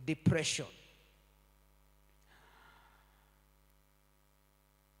depression.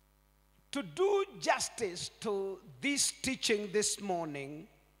 To do justice to this teaching this morning,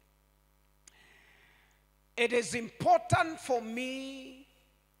 it is important for me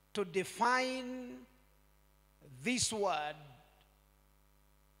to define this word,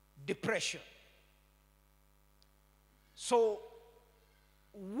 depression. So,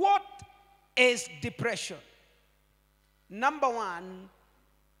 what is depression? Number one,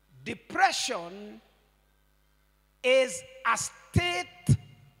 depression is a state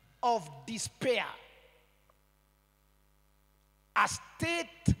of despair. A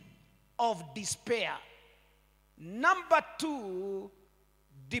state of despair. Number two,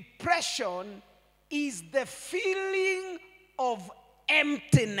 depression is the feeling of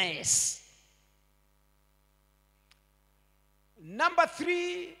emptiness. Number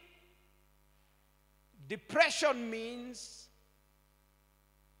three, depression means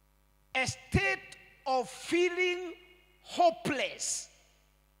a state of feeling hopeless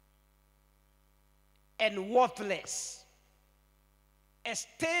and worthless. A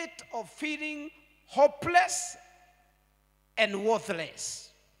state of feeling hopeless and worthless.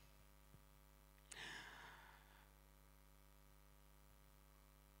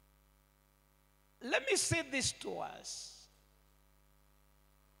 Let me say this to us.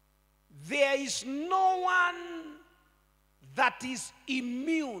 There is no one that is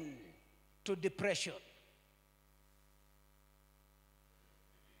immune to depression.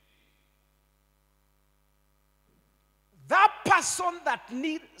 That person that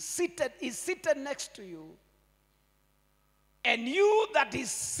is seated next to you, and you that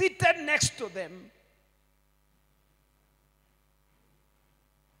is seated next to them,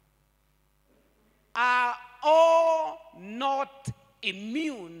 are all not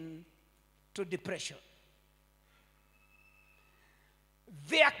immune to depression.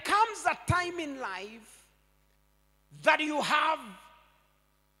 There comes a time in life that you have,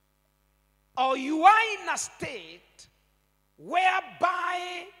 or you are in a state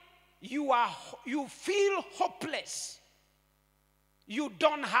whereby you feel hopeless. You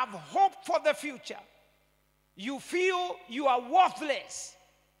don't have hope for the future. You feel you are worthless.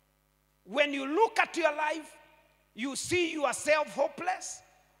 When you look at your life, you see yourself hopeless.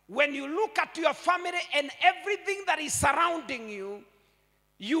 When you look at your family and everything that is surrounding you,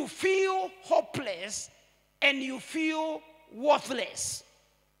 you feel hopeless and you feel worthless.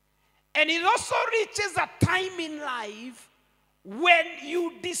 And it also reaches a time in life when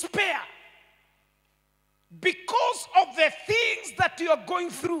you despair because of the things that you are going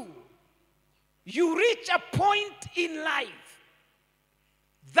through. You reach a point in life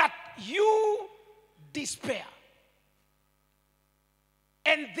that you despair.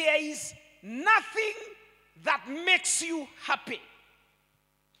 And there is nothing that makes you happy.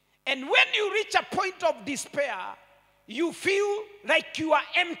 And when you reach a point of despair, you feel like you are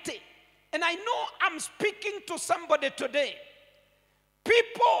empty. And I know I'm speaking to somebody today.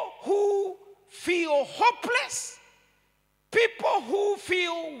 People who feel hopeless, people who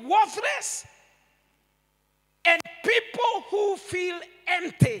feel worthless, and people who feel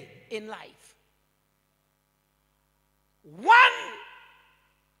empty in life. One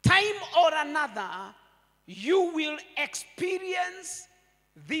time or another, you will experience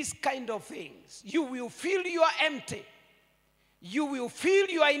these kind of things. You will feel you are empty. You will feel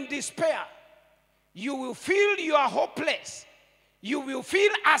you are in despair. You will feel you are hopeless. You will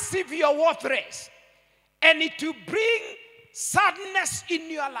feel as if you are worthless. And it will bring sadness in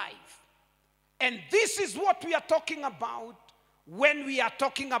your life. And this is what we are talking about when we are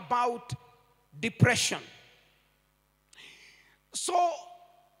talking about depression. So,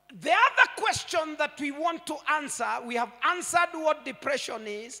 the other question that we want to answer, we have answered what depression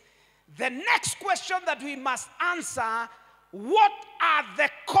is. The next question that we must answer, what are the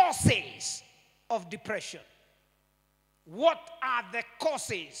causes of depression? What are the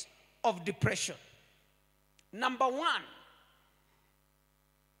causes of depression? Number one,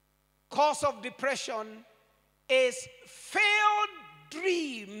 cause of depression is failed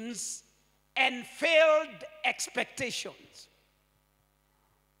dreams and failed expectations.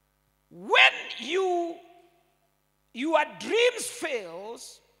 When your dreams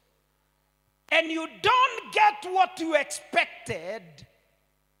fails and you don't get what you expected,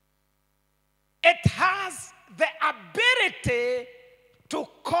 it has the ability to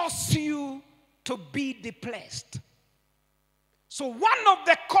cause you to be depressed. So one of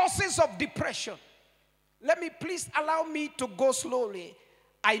the causes of depression, let me please allow me to go slowly.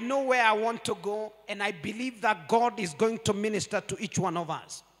 I know where I want to go, and I believe that God is going to minister to each one of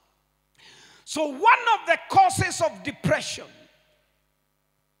us. So one of the causes of depression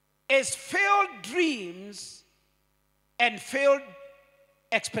is failed dreams and failed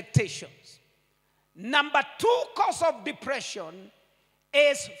expectations. Number two cause of depression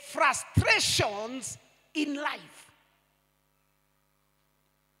is frustrations in life.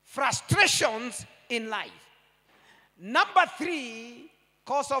 Frustrations in life. Number three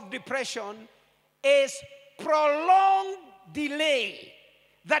cause of depression is prolonged delay.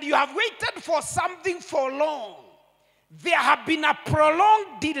 That you have waited for something for long. There have been a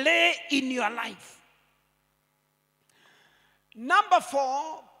prolonged delay in your life. Number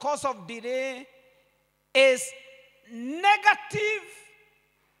four cause of delay is negative,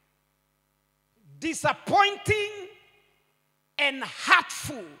 disappointing, and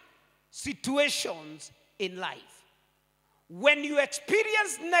hurtful situations in life. When you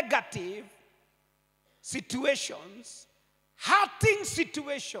experience negative situations, hurting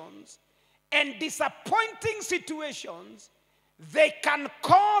situations, and disappointing situations, they can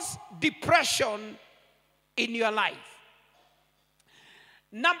cause depression in your life.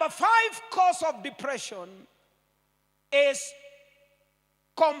 Number five cause of depression is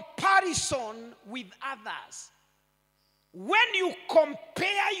comparison with others. When you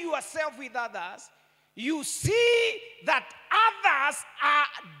compare yourself with others, you see that others are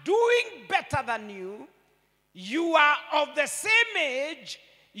doing better than you. You are of the same age,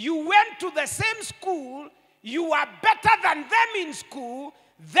 you went to the same school, you are better than them in school,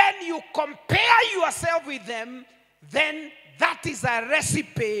 then you compare yourself with them, then that is a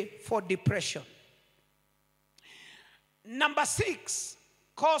recipe for depression. Number six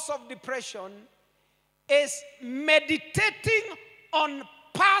cause of depression is meditating on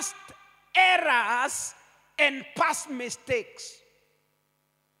past errors and past mistakes.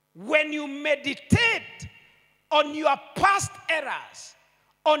 When you meditate on your past errors,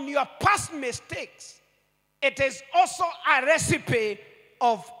 on your past mistakes, it is also a recipe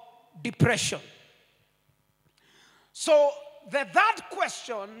of depression. So the third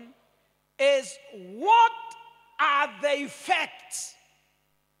question is, what are the effects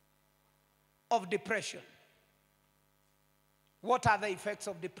of depression? What are the effects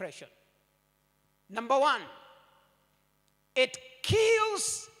of depression? Number one, it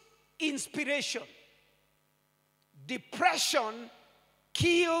kills inspiration. Depression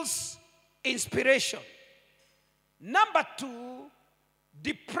kills inspiration. Number two,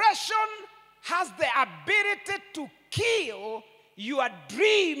 depression has the ability to kill your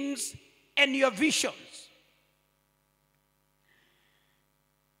dreams and your visions.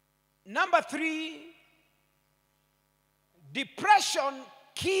 Number three, depression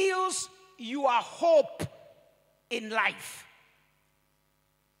kills your hope in life.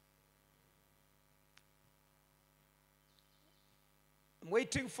 I'm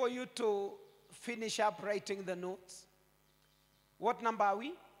waiting for you to finish up writing the notes. What number are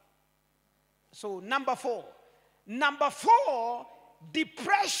we? So number four. Number four,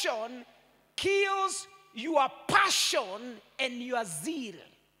 depression kills your passion and your zeal.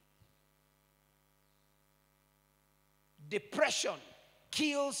 Depression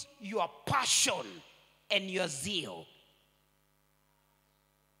kills your passion and your zeal.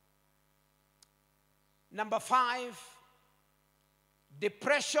 Number five,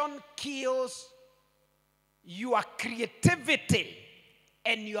 depression kills your creativity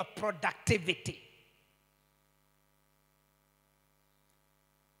and your productivity.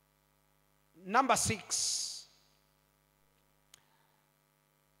 Number 6.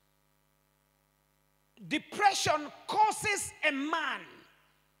 Depression causes a man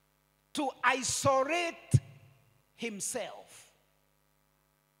to isolate himself.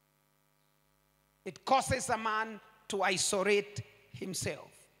 It causes a man to isolate himself.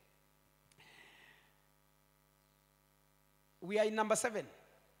 We are in number 7.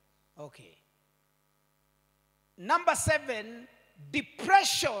 Okay. Number 7,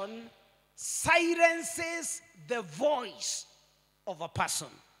 depression silences the voice of a person.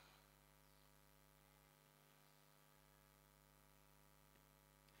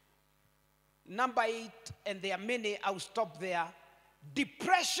 Number 8, and there are many, I'll stop there.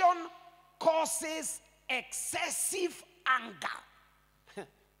 Depression causes excessive anger. I'm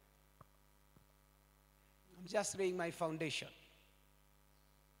just laying my foundation.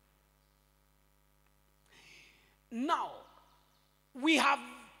 Now, we have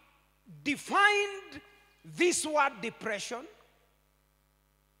defined this word depression.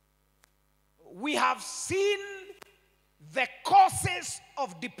 We have seen the causes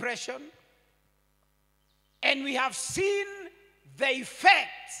of depression. And we have seen the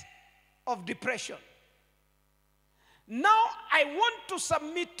effects of depression. Now, I want to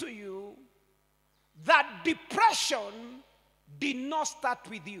submit to you that depression did not start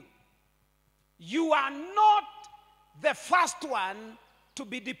with you. You are not the first one to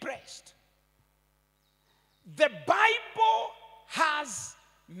be depressed. The Bible has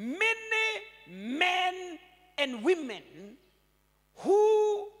many men and women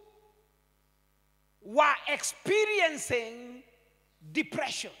who were experiencing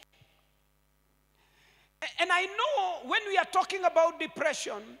depression. And I know when we are talking about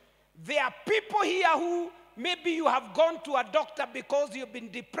depression, there are people here who maybe you have gone to a doctor because you've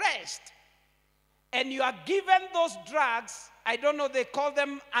been depressed and you are given those drugs. I don't know, they call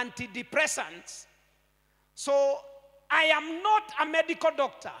them antidepressants. So I am not a medical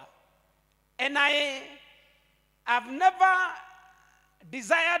doctor, and I have never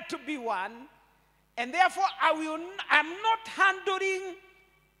desired to be one. And therefore, I'm not handling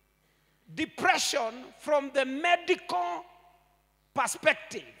depression from the medical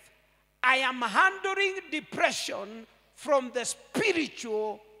perspective. I am handling depression from the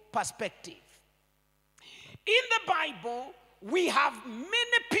spiritual perspective. In the Bible, we have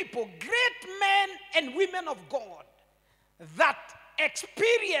many people, great men and women of God, that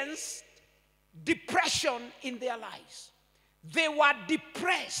experienced depression in their lives. They were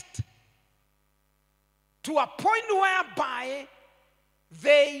depressed to a point whereby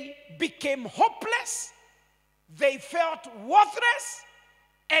they became hopeless, they felt worthless,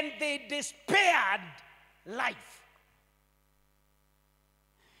 and they despaired life.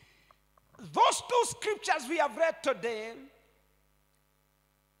 Those two scriptures we have read today,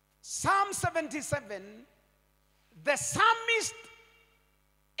 Psalm 77, the psalmist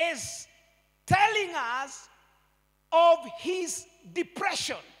is telling us of his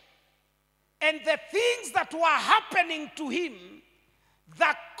depression and the things that were happening to him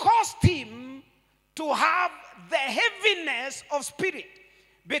that caused him to have the heaviness of spirit.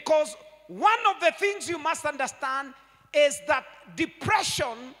 Because one of the things you must understand is that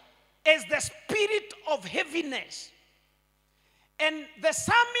depression is the spirit of heaviness. And the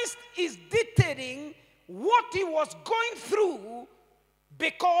psalmist is detailing what he was going through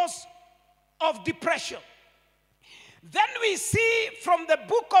because of depression. Then we see from the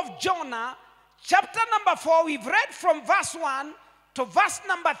book of Jonah, chapter number 4, we've read from verse 1 to verse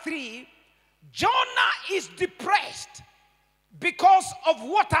number 3, Jonah is depressed because of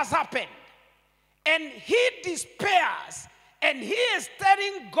what has happened. And he despairs, and he is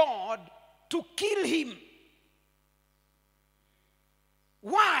telling God to kill him.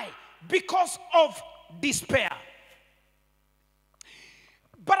 Why? Because of despair.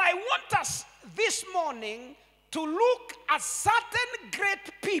 But I want us this morning to look at certain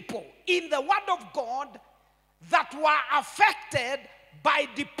great people in the Word of God that were affected by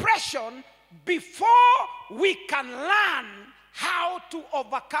depression before we can learn how to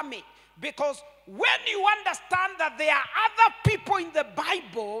overcome it. Because when you understand that there are other people in the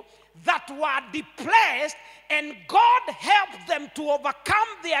Bible that were depressed and God helped them to overcome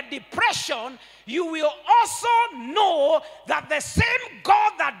their depression, you will also know that the same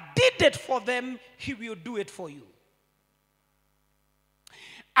God that did it for them, He will do it for you.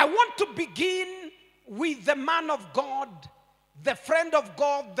 I want to begin with the man of God, the friend of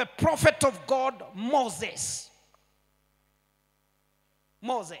God, the prophet of God, Moses.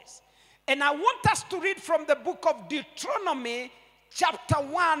 Moses. And I want us to read from the book of Deuteronomy, chapter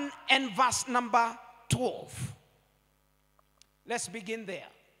 1 and verse number 12. Let's begin there.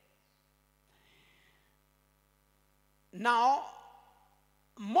 Now,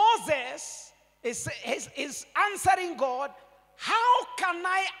 Moses is answering God, how can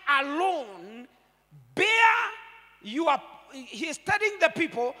I alone bear your, he is telling the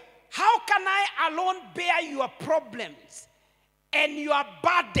people, how can I alone bear your problems and your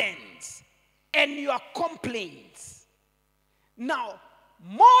burdens and your complaints? Now,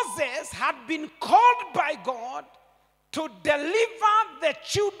 Moses had been called by God to deliver the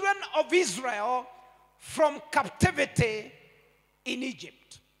children of Israel from captivity in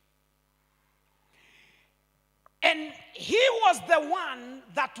Egypt. And he was the one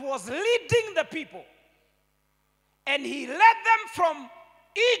that was leading the people. And he led them from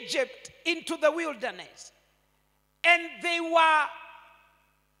Egypt into the wilderness. And they were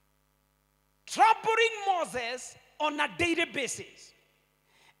troubling Moses on a daily basis.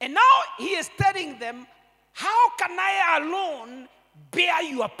 And now he is telling them, how can I alone bear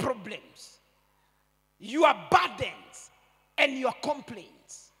your problems, your burdens, and your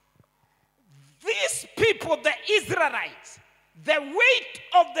complaints? These people, the Israelites, the weight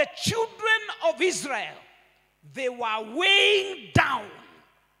of the children of Israel, they were weighing down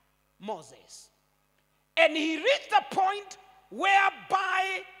Moses. And he reached a point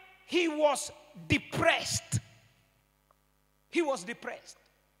whereby he was depressed. He was depressed.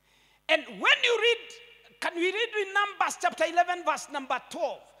 And when you read, can we read in Numbers chapter 11, verse number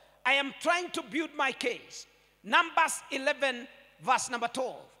 12? I am trying to build my case. Numbers 11, verse number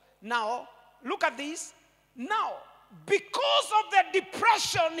 12. Now, look at this. Now, because of the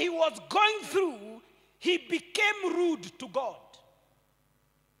depression he was going through, he became rude to God.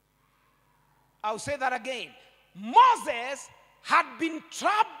 I'll say that again. Moses had been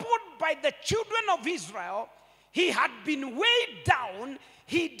troubled by the children of Israel. He had been weighed down.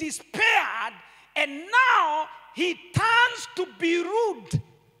 He despaired. And now he turns to be rude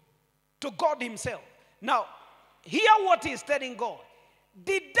to God himself. Now, hear what he's telling God.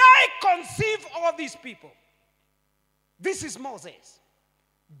 Did I conceive all these people? This is Moses.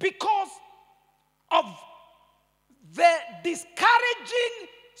 Because of the discouraging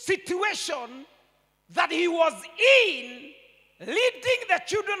situation that he was in, leading the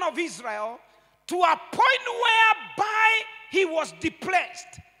children of Israel to a point whereby he was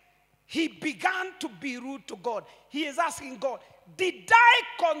depressed, he began to be rude to God. He is asking God, did I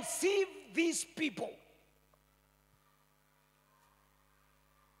conceive these people?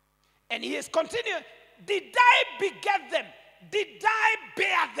 And he is continuing, did I beget them? Did I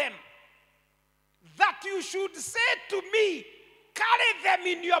bear them? That you should say to me, carry them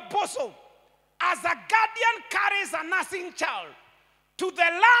in your bosom, as a guardian carries a nursing child, to the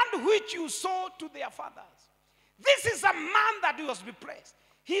land which you sow to their fathers. This is a man that was depressed.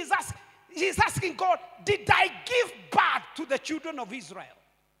 He is asking God, did I give birth to the children of Israel?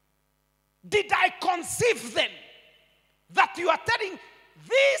 Did I conceive them? That you are telling,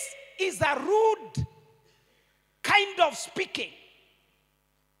 this is a rude kind of speaking.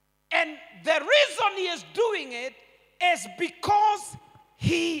 And the reason he is doing it is because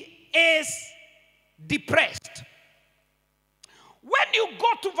he is depressed. When you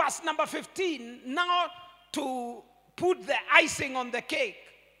go to verse number 15, now to put the icing on the cake,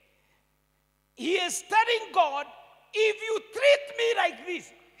 he is telling God, if you treat me like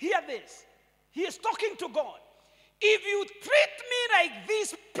this, hear this. He is talking to God. If you treat me like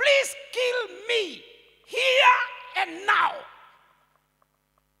this, please kill me here and now.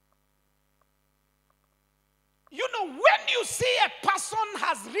 You know, when you see a person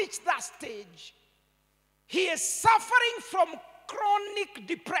has reached that stage, he is suffering from chronic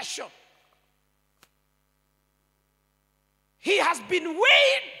depression. He has been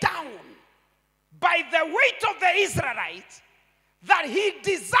weighed down by the weight of the Israelites that he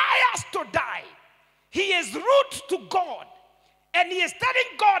desires to die. He is rude to God. And he is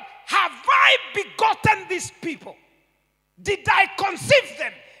telling God, have I begotten these people? Did I conceive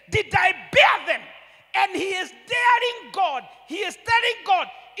them? Did I bear them? And he is daring God. He is telling God,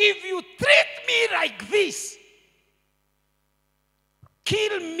 if you treat me like this,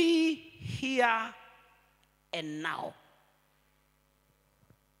 kill me here and now.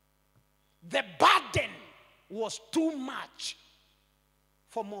 The burden was too much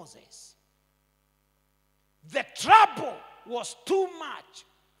for Moses. The trouble was too much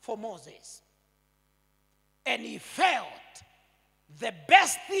for Moses. And he felt the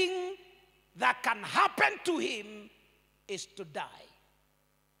best thing that can happen to him is to die.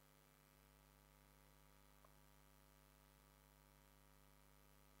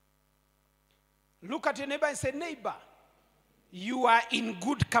 Look at your neighbor and say, neighbor, you are in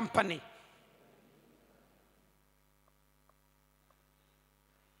good company.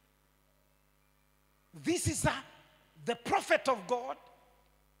 the prophet of God,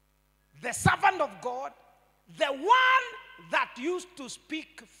 the servant of God, the one that used to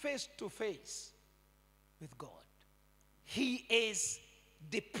speak face to face with God. He is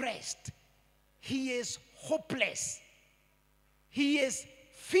depressed. He is hopeless. He is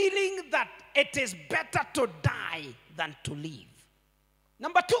feeling that it is better to die than to live.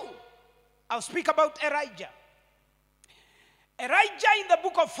 Number two, I'll speak about Elijah. Elijah in the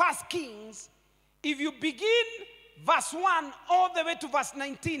book of 1 Kings, if you begin verse 1 all the way to verse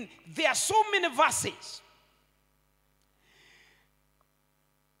 19, there are so many verses.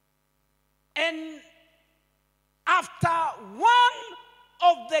 And after one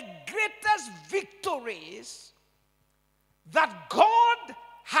of the greatest victories that God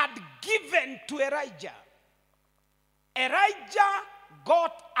had given to Elijah, Elijah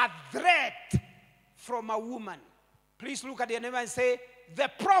got a threat from a woman. Please look at your neighbor and say, the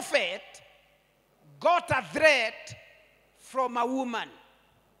prophet got a threat from a woman.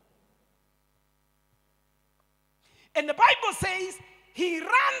 And the Bible says he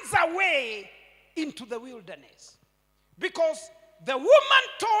runs away into the wilderness because the woman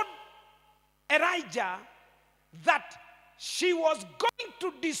told Elijah that she was going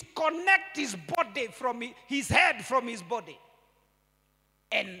to disconnect his body from his head from his body.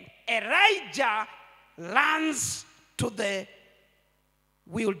 And Elijah runs to the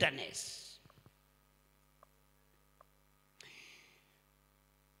wilderness.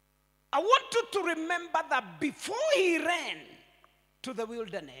 I want you to remember that before he ran to the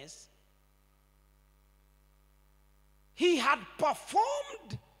wilderness, he had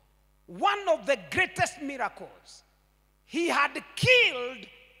performed one of the greatest miracles. He had killed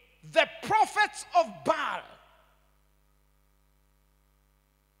the prophets of Baal.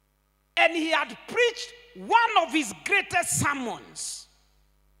 And he had preached one of his greatest sermons.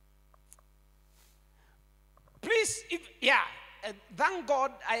 Please, thank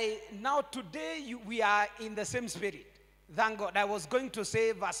God, now today we are in the same spirit. Thank God. I was going to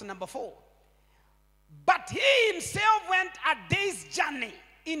say verse number 4. But he himself went a day's journey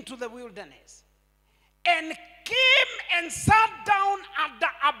into the wilderness and came and sat down under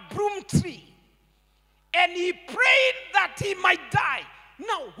a broom tree. And he prayed that he might die.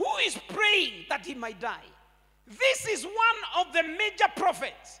 Now, who is praying that he might die? This is one of the major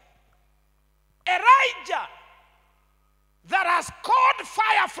prophets. Elijah, that has called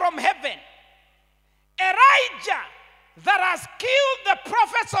fire from heaven. Elijah, that has killed the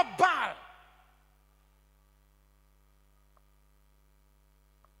prophets of Baal.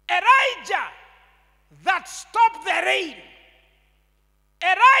 Elijah, that stopped the rain.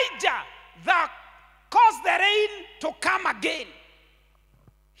 Elijah, that caused the rain to come again.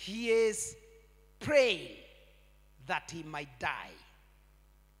 He is praying that he might die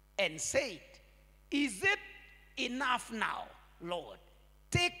and said, is it enough now, Lord?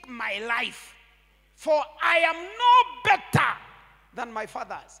 Take my life, for I am no better than my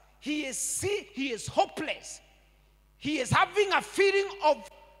fathers. He is hopeless. He is having a feeling of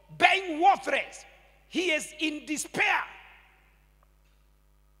being worthless. He is in despair.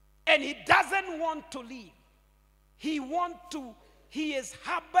 And he doesn't want to live. He is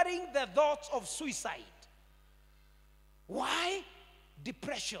harboring the thoughts of suicide. Why?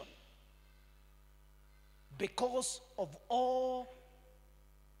 Depression. Because of all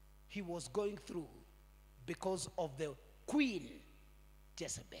he was going through, because of the queen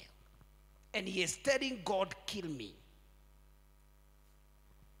Jezebel. And he is telling God, kill me.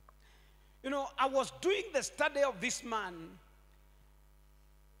 You know, I was doing the study of this man,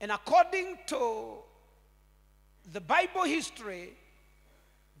 and according to the Bible history,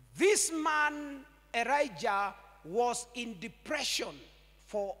 this man, Elijah, was in depression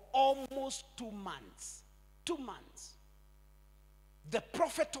for almost 2 months. 2 months. The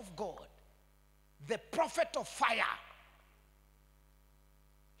prophet of God, the prophet of fire,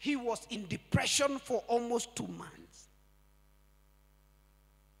 he was in depression for almost 2 months.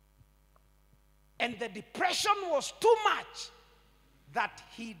 And the depression was too much that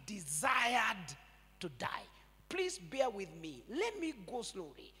he desired to die. Please bear with me. Let me go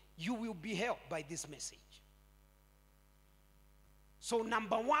slowly. You will be helped by this message. So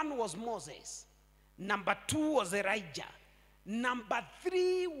number 1 was Moses. Number 2 was Elijah. Number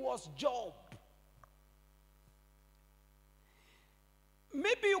 3 was Job.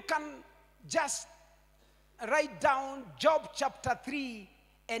 Maybe you can just write down Job chapter 3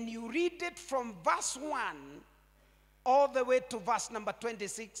 and you read it from verse 1 all the way to verse number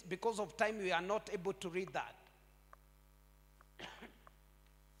 26. Because of time, we are not able to read that.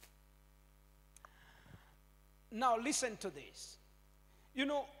 Now listen to this. You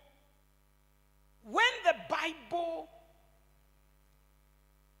know, when the the Bible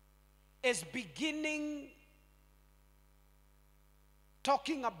is beginning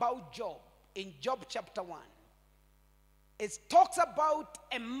talking about Job, in Job chapter 1, it talks about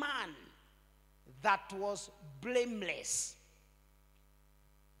a man that was blameless.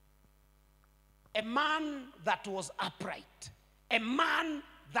 A man that was upright. A man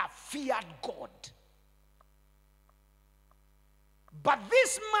that feared God. But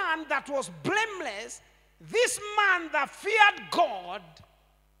this man that was blameless, this man that feared God,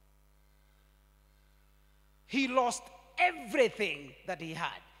 he lost everything that he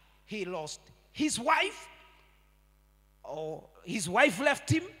had. He lost his wife, or his wife left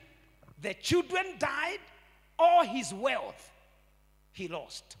him, the children died, all his wealth he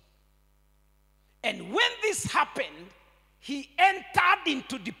lost. And when this happened, he entered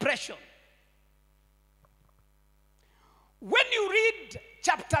into depression. When you read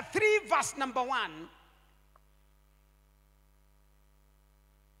chapter 3, verse number 1,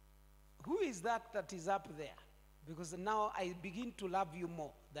 who is that is up there? Because now I begin to love you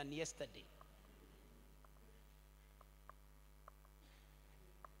more than yesterday.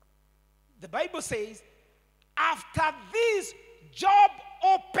 The Bible says, after this, Job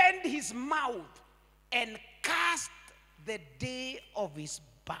opened his mouth and cursed the day of his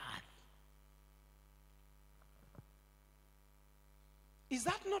birth. Is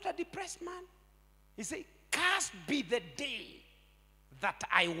that not a depressed man? He said, cursed be the day that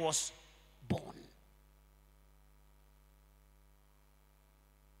I was born.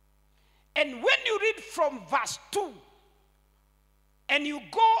 And when you read from verse 2, and you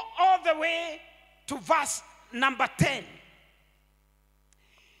go all the way to verse number 10,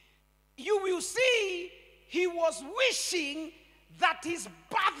 you will see he was wishing that his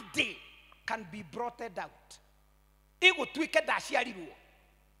birthday can be brought out.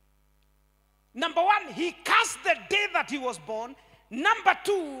 Number one, he cursed the day that he was born. Number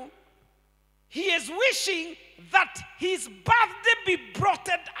two, he is wishing that his birthday be brought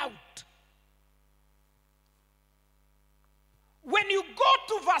out. When you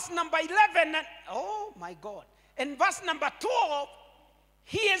go to verse number 11, and, oh my God, and verse number 12,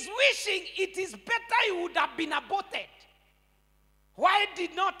 he is wishing it is better he would have been aborted. Why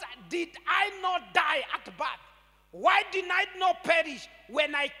did I not die at birth? Why did I not perish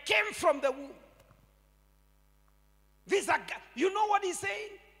when I came from the womb? You know what he's saying?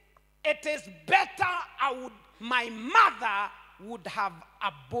 It is better my mother would have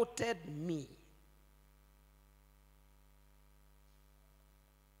aborted me.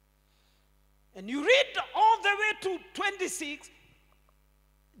 And you read all the way to 26,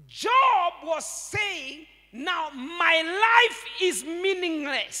 Job was saying, now my life is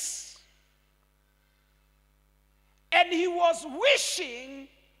meaningless. And he was wishing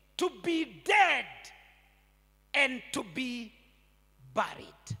to be dead and to be buried.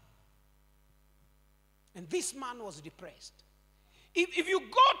 And this man was depressed. If you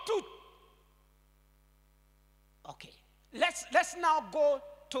go to, okay, let's now go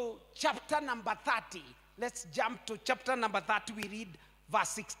to chapter number 30. Let's jump to chapter number 30. We read verse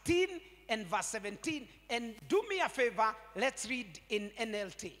 16 and verse 17. And do me a favor, let's read in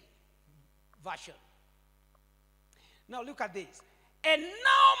NLT version. Now look at this. And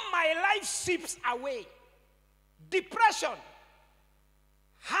now my life slips away. Depression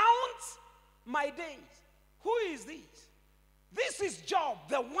haunts my days. Who is this? This is Job,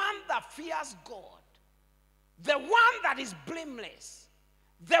 the one that fears God. The one that is blameless.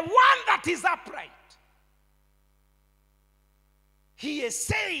 The one that is upright. He is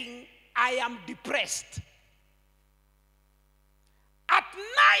saying, I am depressed. At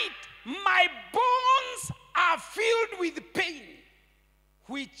night, my bones are filled with pain,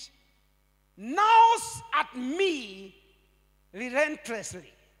 which gnaws at me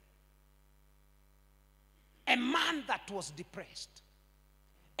relentlessly. A man that was depressed.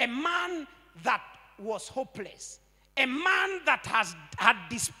 A man that was hopeless. A man that had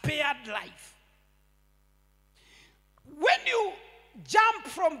despaired life. When you jump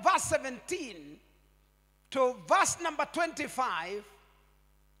from verse 17 to verse number 25,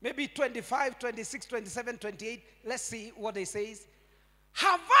 maybe 25, 26, 27, 28, let's see what it says.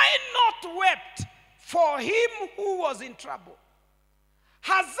 Have I not wept for him who was in trouble?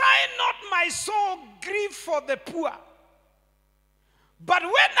 Has I not my soul grieved for the poor? But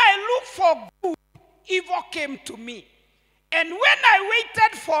when I looked for good, evil came to me. And when I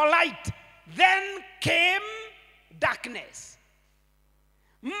waited for light, then came darkness.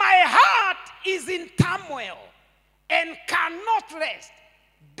 My heart is in turmoil and cannot rest.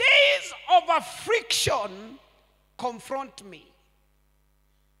 Days of affliction confront me.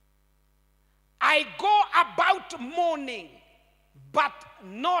 I I go about mourning, but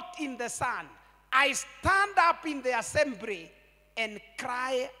not in the sun. I stand up in the assembly and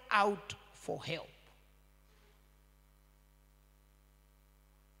cry out for help.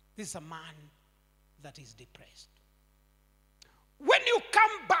 This is a man that is depressed. When you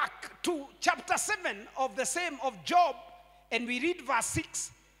come back to chapter 7 of the same of Job, and we read verse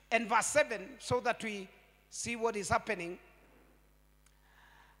 6 and verse 7 so that we see what is happening.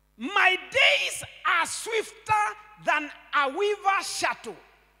 My days are swifter than a weaver's shuttle,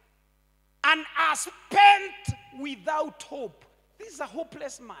 and are spent without hope. This is a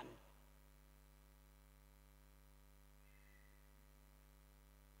hopeless man.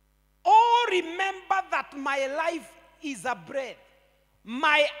 Oh, remember that my life is a breath.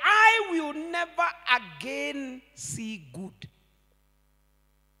 My eye will never again see good.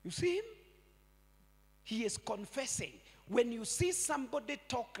 You see him? He is confessing. When you see somebody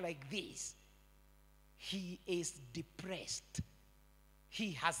talk like this, he is depressed.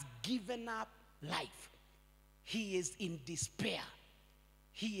 He has given up life. He is in despair.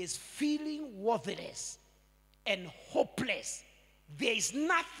 He is feeling worthless and hopeless. There is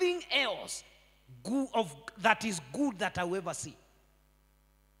nothing else that is good that I will ever see.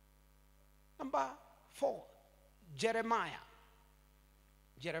 Number 4, Jeremiah.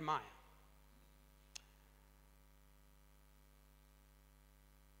 Jeremiah.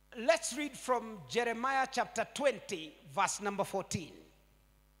 Let's read from Jeremiah chapter 20, verse number 14.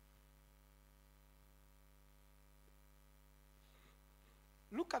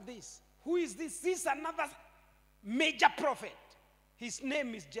 Look at this. Who is this? This is another major prophet. His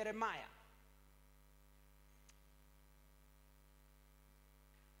name is Jeremiah.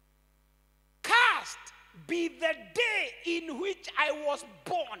 Cursed be the day in which I was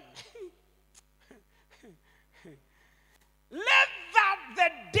born. Let that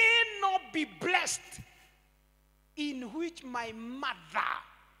the day not be blessed in which my mother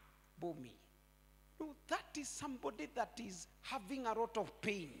bore me. No, that is somebody that is having a lot of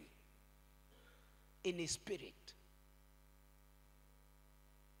pain in his spirit.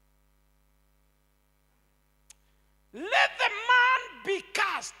 Let the man be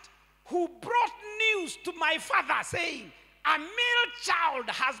cursed who brought news to my father, saying, a male child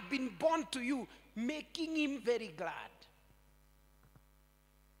has been born to you, making him very glad.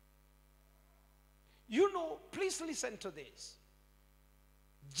 You know, please listen to this.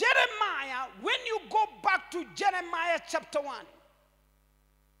 Jeremiah, when you go back to Jeremiah chapter 1,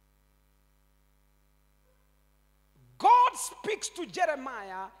 God speaks to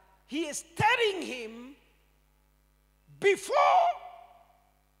Jeremiah. He is telling him, before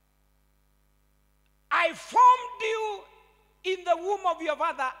I formed you in the womb of your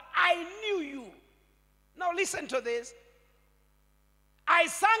father, I knew you. Now listen to this. I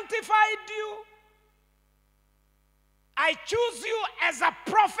sanctified you. I choose you as a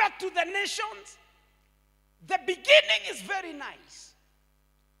prophet to the nations. The beginning is very nice.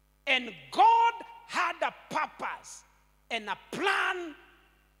 And God had a purpose and a plan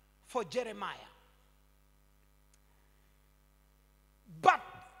for Jeremiah. But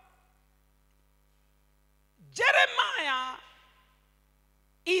Jeremiah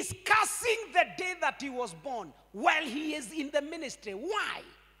is cursing the day that he was born while he is in the ministry. Why?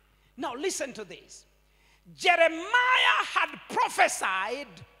 Now listen to this. Jeremiah had prophesied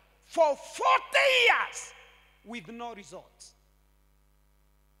for 40 years with no results.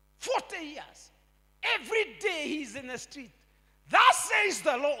 40 years. Every day he's in the street. Thus says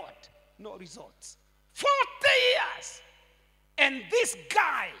the Lord. No results. 40 years. And this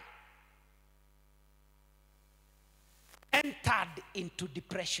guy entered into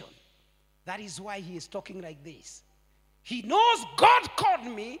depression. That is why he is talking like this. He knows God called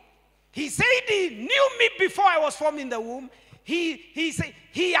me. He said he knew me before I was formed in the womb. He said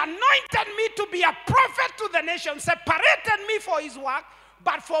he anointed me to be a prophet to the nation, separated me for his work.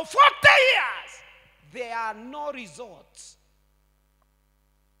 But for 40 years, there are no results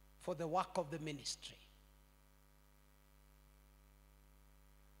for the work of the ministry.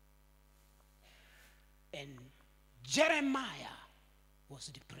 And Jeremiah was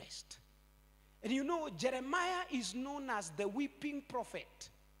depressed. And you know, Jeremiah is known as the weeping prophet,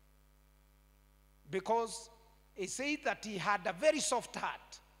 because it says that he had a very soft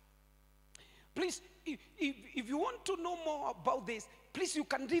heart. Please, if you want to know more about this, please, you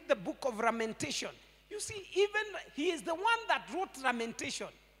can read the book of Lamentation. You see, even he is the one that wrote Lamentation.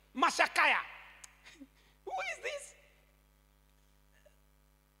 Mashakaya. Who is this?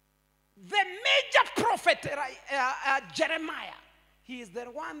 The major prophet, Jeremiah. He is the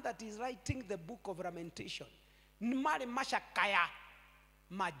one that is writing the book of Lamentation. Mashakaya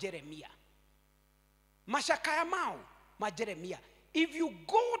ma Jeremiah. mashakaya mau ma Jeremia. If you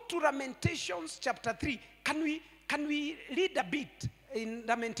go to Lamentations chapter 3, can we read a bit in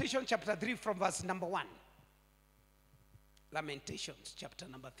Lamentations chapter 3 from verse number 1? Lamentations chapter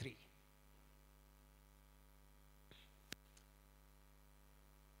number 3.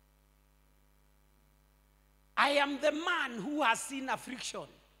 I am the man who has seen affliction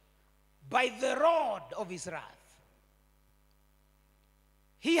by the rod of his wrath.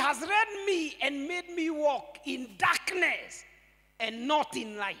 He has led me and made me walk in darkness and not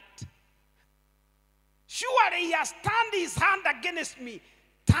in light. Surely he has turned his hand against me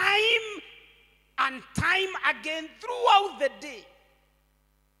time and time again throughout the day.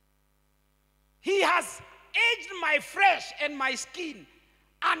 He has aged my flesh and my skin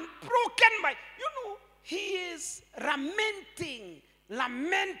and broken my, he is lamenting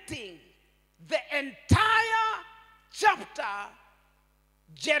the entire chapter.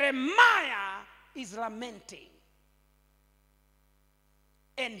 Jeremiah is lamenting.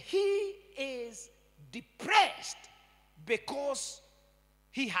 And he is depressed because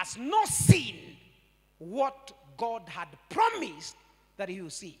he has not seen what God had promised that he will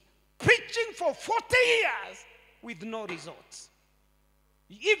see. Preaching for 40 years with no results.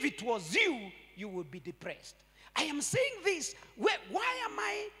 If it was you, you would be depressed. I am saying this. Why am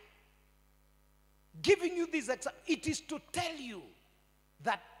I giving you this example? It is to tell you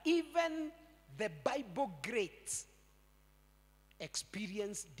that even the Bible greats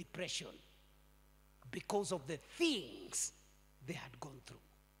experienced depression because of the things they had gone through.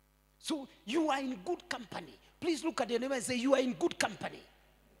 So you are in good company. Please look at your neighbor and say, you are in good company.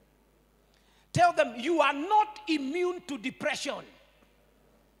 Tell them, you are not immune to depression.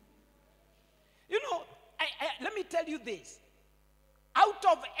 Let me tell you this. Out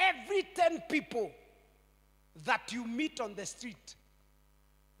of every 10 people that you meet on the street,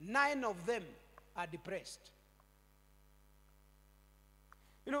 9 of them are depressed.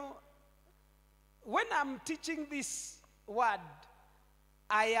 When I'm teaching this word,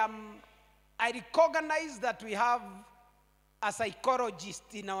 I recognize that we have a psychologist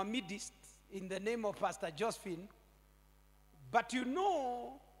in our midst in the name of Pastor Josephine. But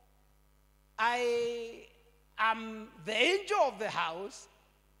I am the angel of the house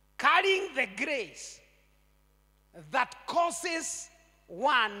carrying the grace that causes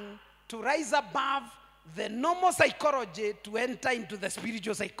one to rise above the normal psychology to enter into the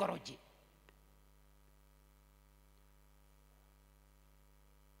spiritual psychology.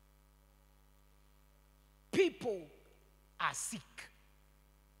 People are sick.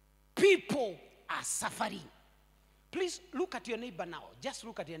 People are suffering. Please look at your neighbor now. Just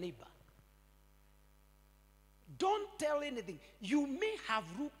look at your neighbor. Don't tell anything. You may have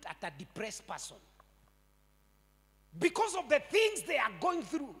looked at a depressed person because of the things they are going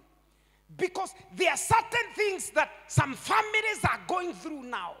through. Because there are certain things that some families are going through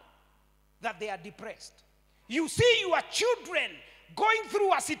now that they are depressed. You see your children going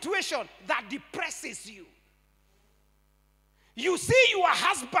through a situation that depresses you. You see your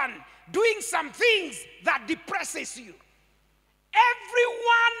husband doing some things that depresses you.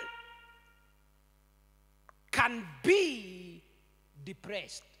 Everyone can be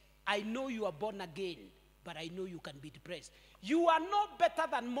depressed. I know you are born again, but I know you can be depressed. You are not better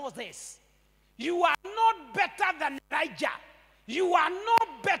than Moses. You are not better than Elijah. You are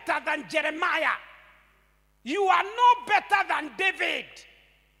not better than Jeremiah. You are not better than David.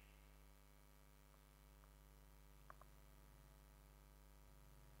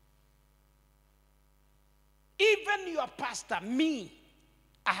 Even your pastor, me,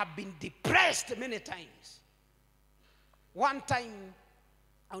 I have been depressed many times. One time,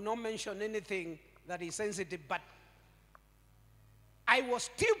 I will not mention anything that is sensitive, but I was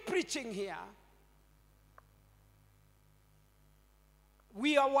still preaching here.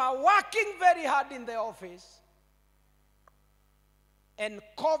 We were working very hard in the office, and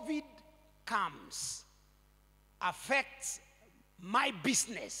COVID comes, affects my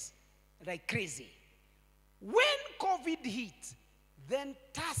business like crazy. When COVID hit, then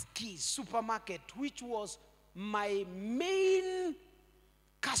Tusky's supermarket, which was my main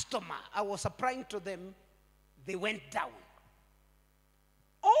customer, I was supplying to them, they went down.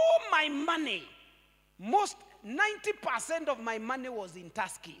 All my money, 90% of my money was in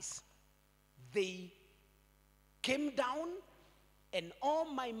Tusky's. They came down and all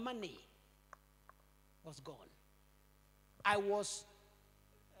my money was gone. I was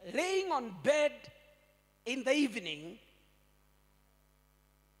laying on bed in the evening,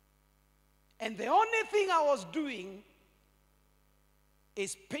 and the only thing I was doing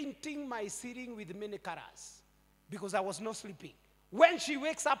is painting my ceiling with many colors because I was not sleeping. When she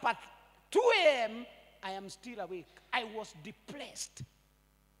wakes up at 2 a.m., I am still awake. I was depressed.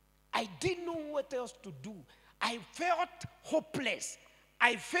 I didn't know what else to do. I felt hopeless.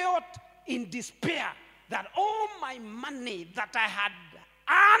 I felt in despair that all my money that I had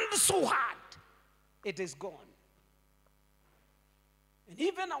earned so hard, it is gone. And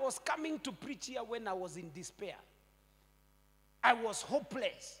even I was coming to preach here when I was in despair. I was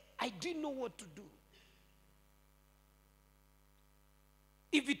hopeless. I didn't know what to do.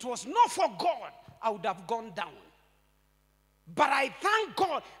 If it was not for God, I would have gone down. But I thank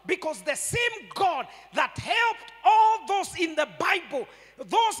God because the same God that helped all those in the Bible,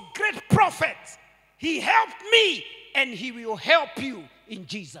 those great prophets, he helped me and he will help you in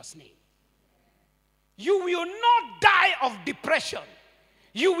Jesus' name. You will not die of depression.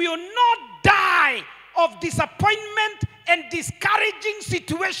 You will not die of disappointment and discouraging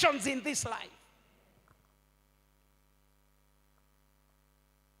situations in this life.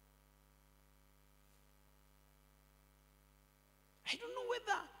 I don't know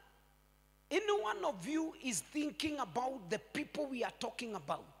whether any one of you is thinking about the people we are talking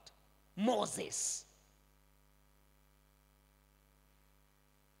about. Moses.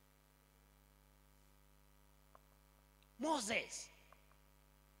 Moses.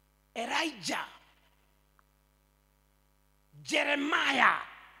 Elijah. Jeremiah.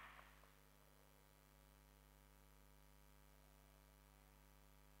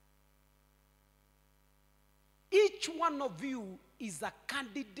 Each one of you is a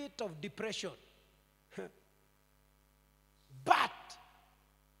candidate of depression. But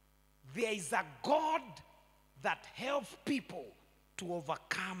there is a God that helps people to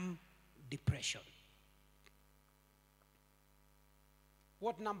overcome depression.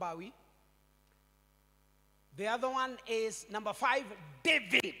 What number are we? The other one is number 5,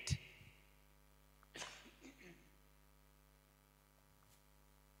 David.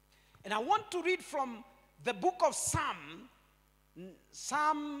 And I want to read from the book of Psalm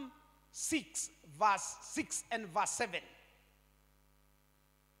 6, verse 6 and verse 7.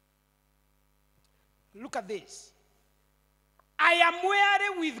 Look at this. I am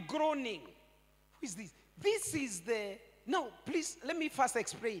weary with groaning. Who is this? This is the... No, please, let me first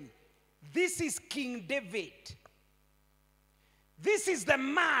explain. This is King David. This is the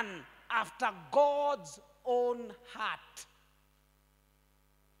man after God's own heart.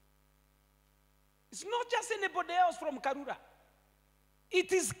 It's not just anybody else from Karura.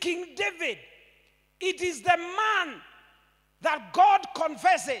 It is King David. It is the man that God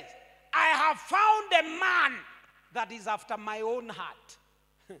confesses, I have found a man that is after my own heart.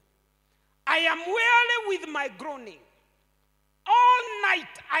 I am weary with my groaning. All night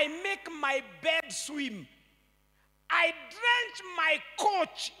I make my bed swim. I drench my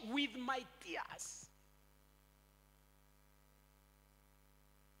couch with my tears.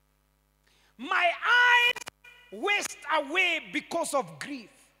 My eyes waste away because of grief.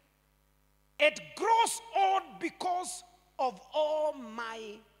 It grows old because of all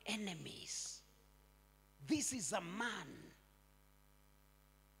my enemies. This is a man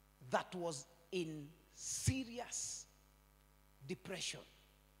that was in serious depression.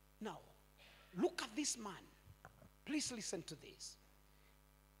 Now, look at this man. Please listen to this.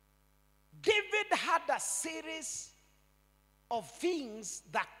 David had a series of things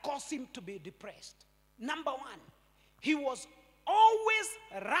that caused him to be depressed. Number 1, he was always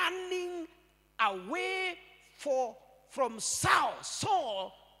running away from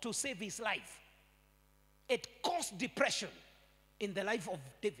Saul to save his life. It caused depression in the life of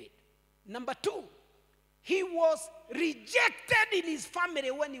David. Number 2, he was rejected in his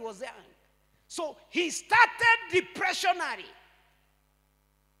family when he was young. So he started depressionary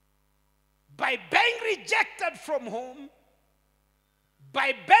by being rejected from home,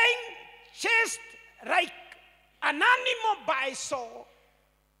 by being chased like an animal by Saul.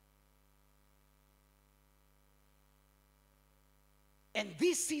 And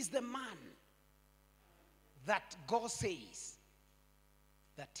this is the man that God says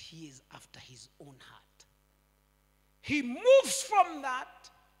that he is after his own heart. He moves from that.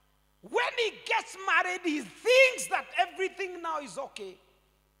 When he gets married, he thinks that everything now is okay.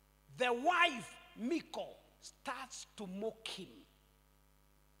 The wife, Michal, starts to mock him.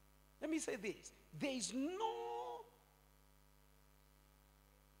 Let me say this. There is no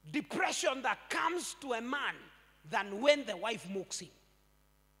depression that comes to a man than when the wife mocks him.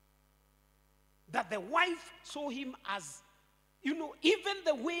 That the wife saw him as, even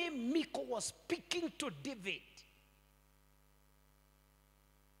the way Michal was speaking to David.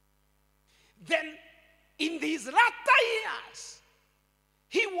 Then, in these latter years,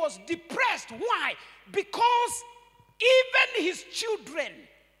 he was depressed. Why? Because even his children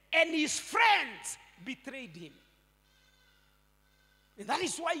and his friends betrayed him. And that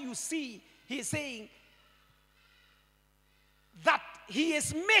is why you see he's saying that he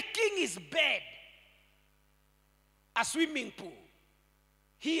is making his bed a swimming pool.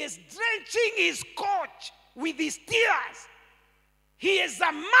 He is drenching his couch with his tears. He is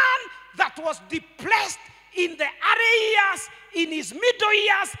a man that was depressed in the early years, in his middle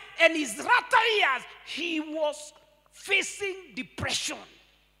years, and his latter years. He was facing depression.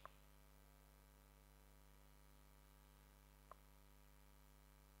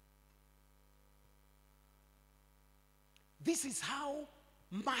 This is how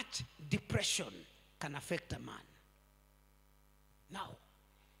much depression can affect a man. Now,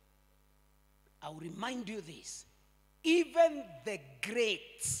 I will remind you this. Even the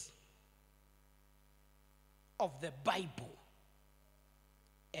greats of the Bible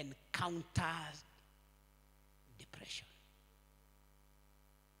encountered depression.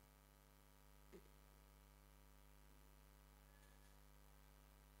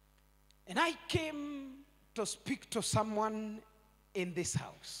 And I came to speak to someone in this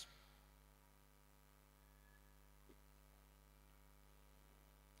house.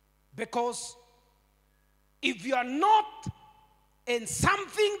 Because if you are not in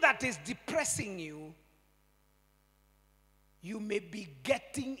something that is depressing you, you may be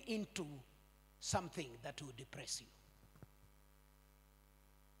getting into something that will depress you.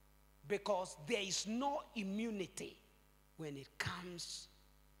 Because there is no immunity when it comes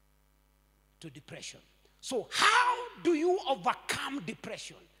to depression. So how do you overcome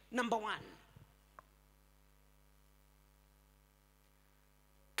depression? Number one,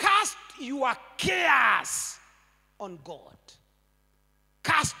 cast your cares on God.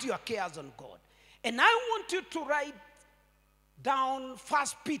 Cast your cares on God. And I want you to write down 1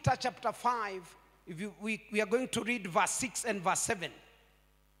 Peter chapter 5. We are going to read verse 6 and verse 7.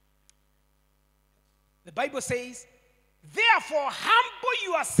 The Bible says, therefore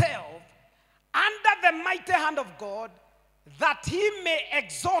humble yourself under the mighty hand of God, that he may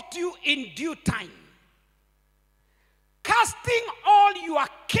exalt you in due time, casting all your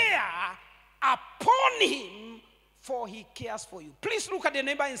care upon him, for he cares for you. Please look at the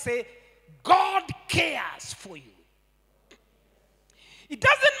neighbor and say, God cares for you. It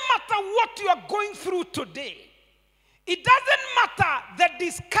doesn't matter what you are going through today. It doesn't matter the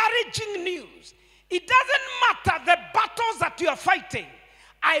discouraging news. It doesn't matter the battles that you are fighting.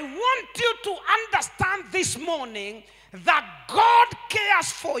 I want you to understand this morning that God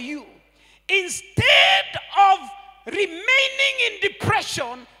cares for you. Instead of remaining in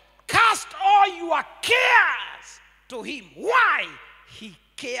depression, cast all your cares to him. Why? He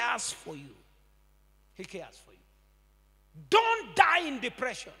cares for you. He cares for you. Don't die in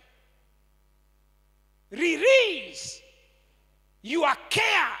depression. Release your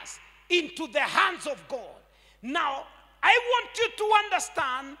cares into the hands of God. Now, I want you to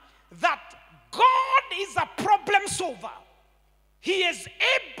understand that God is a problem solver. He is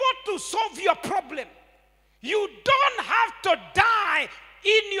able to solve your problem. You don't have to die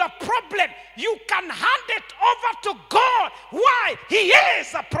in your problem. You can hand it over to God. Why? He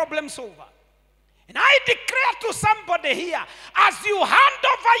is a problem solver. And I declare to somebody here, as you hand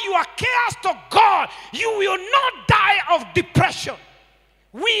over your cares to God, you will not die of depression.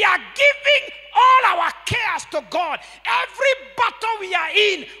 We are giving all our cares to God. Every battle we are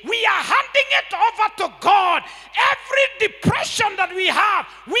in, we are handing it over to God. Every depression that we have,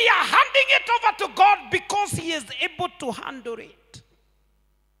 we are handing it over to God because he is able to handle it.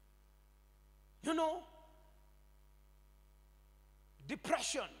 You know,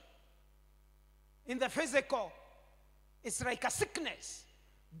 depression in the physical is like a sickness.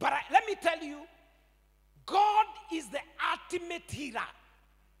 But let me tell you, God is the ultimate healer.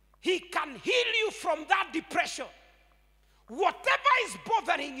 He can heal you from that depression. Whatever is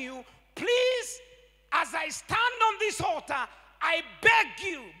bothering you, please, as I stand on this altar, I beg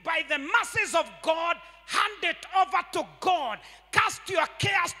you, by the mercies of God, hand it over to God. Cast your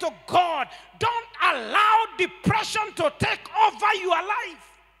cares to God. Don't allow depression to take over your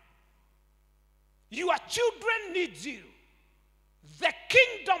life. Your children need you. The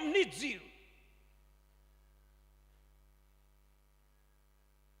kingdom needs you.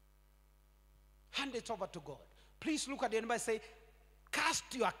 Hand it over to God. Please look at the enemy and say, cast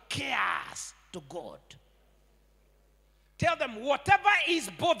your cares to God. Tell them, whatever is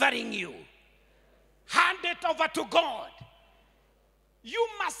bothering you, hand it over to God. You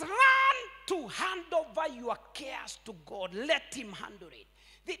must learn to hand over your cares to God. Let him handle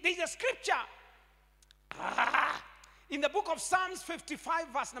it. There's a scripture in the book of Psalms 55,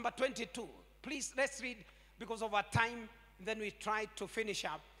 verse number 22. Please, let's read because of our time. Then we try to finish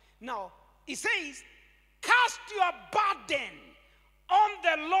up. Now, It says, cast your burden on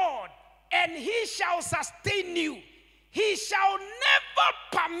the Lord, and he shall sustain you. He shall never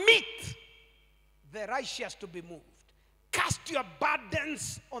permit the righteous to be moved. Cast your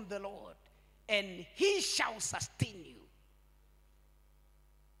burdens on the Lord, and he shall sustain you.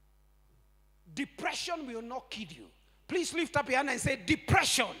 Depression will not kill you. Please lift up your hand and say,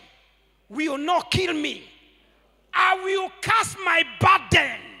 depression will not kill me. I will cast my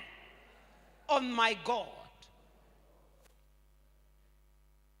burden on my God.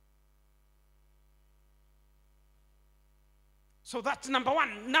 So that's number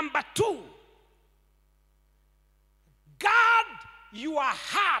one. Number two, guard your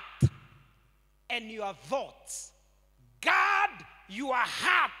heart and your thoughts. Guard your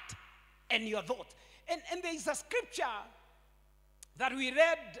heart and your thoughts. And there is a scripture that we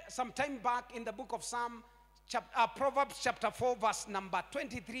read some time back in the book of Proverbs chapter 4, verse number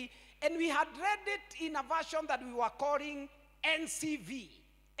 23. And we had read it in a version that we were calling NCV.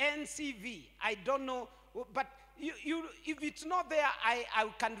 NCV. I don't know, but if it's not there, I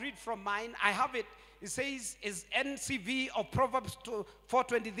can read from mine. I have it. It says, is NCV of Proverbs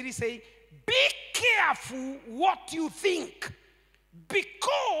 4:23 say, be careful what you think,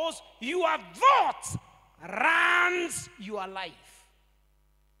 because your thoughts runs your life.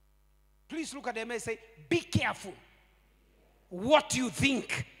 Please look at them and say, be careful what you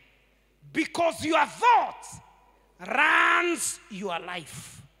think, because your thoughts runs your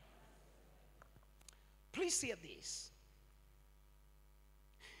life. Please hear this.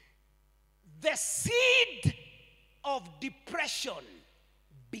 The seed of depression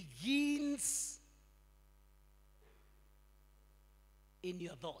begins in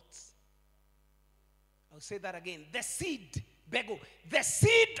your thoughts. I'll say that again. The seed, Bego, the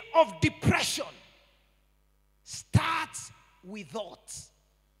seed of depression starts with thoughts.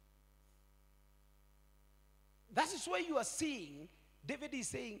 That is why you are seeing, David is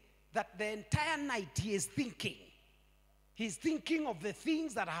saying that the entire night he is thinking. He's thinking of the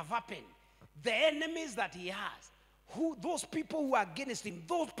things that have happened, the enemies that he has, those people who are against him,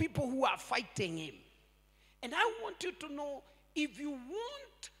 those people who are fighting him. And I want you to know, if you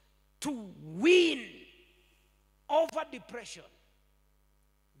want to win over depression,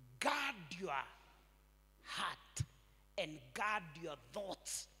 guard your heart and guard your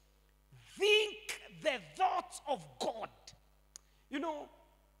thoughts. Think the thoughts of God. You know,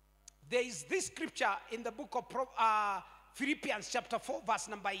 there is this scripture in the book of Philippians chapter 4, verse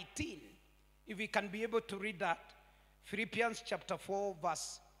number 18. If we can be able to read that. Philippians chapter 4,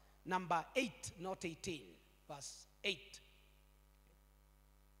 verse number 8, not 18, verse 8.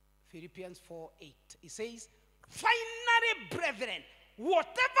 Philippians 4, 8. It says, finally, brethren,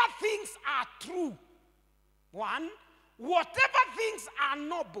 whatever things are true, 1, whatever things are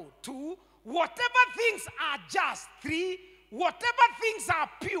noble, 2, whatever things are just, 3, whatever things are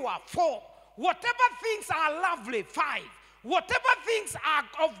pure, 4, whatever things are lovely, 5, whatever things are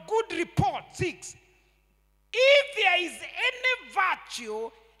of good report, 6. If there is any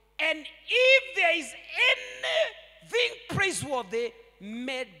virtue and if there is anything praiseworthy,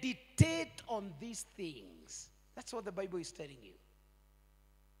 meditate on these things. That's what the Bible is telling you.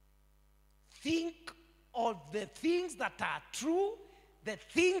 Think of the things that are true, the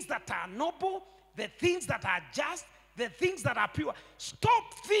things that are noble, the things that are just, the things that are pure.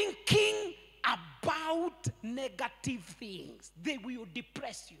 Stop thinking about negative things. They will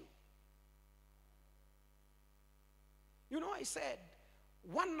depress you. You know, I said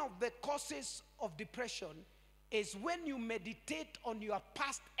one of the causes of depression is when you meditate on your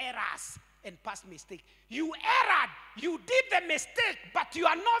past errors and past mistakes. You erred, you did the mistake, but you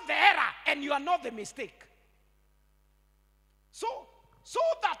are not the error and you are not the mistake. So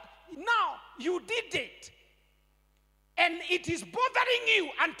that now you did it and it is bothering you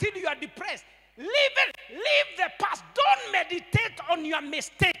until you are depressed. Leave it, leave the past. Don't meditate on your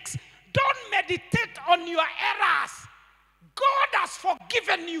mistakes. Don't meditate on your errors. God has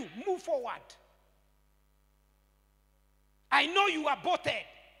forgiven you. Move forward. I know you are aborted,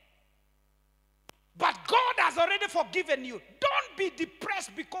 but God has already forgiven you. Don't be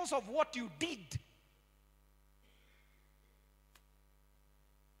depressed because of what you did.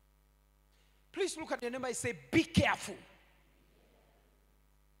 Please look at your neighbor and say, be careful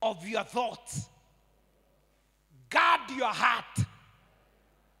of your thoughts. Guard your heart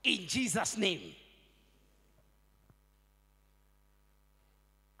in Jesus' name.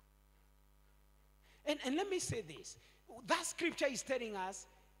 And let me say this. That scripture is telling us,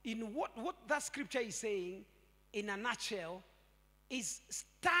 in what that scripture is saying, in a nutshell, is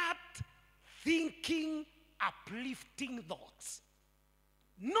start thinking uplifting thoughts.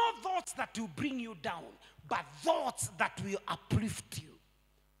 Not thoughts that will bring you down, but thoughts that will uplift you.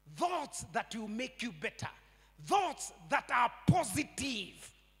 Thoughts that will make you better. Thoughts that are positive.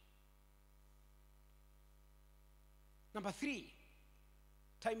 Number 3,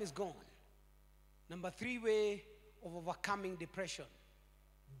 time is gone. Number 3 way of overcoming depression.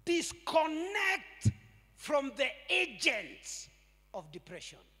 Disconnect from the agents of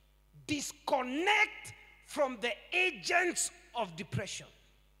depression. Disconnect from the agents of depression.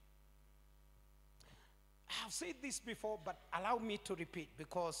 I've said this before, but allow me to repeat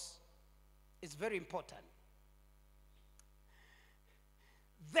because it's very important.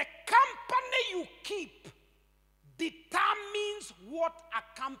 The company you keep determines what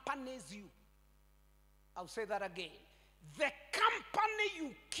accompanies you. I'll say that again. The company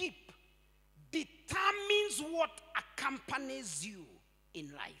you keep determines what accompanies you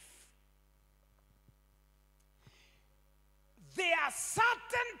in life. There are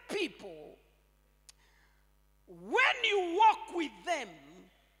certain people, when you walk with them,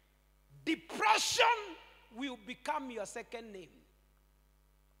 depression will become your second name.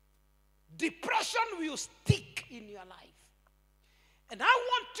 Depression will stick in your life. And I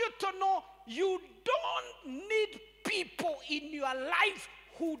want you to know you don't need people in your life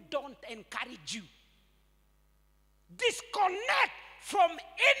who don't encourage you. Disconnect from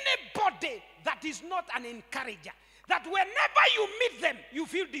anybody that is not an encourager. That whenever you meet them, you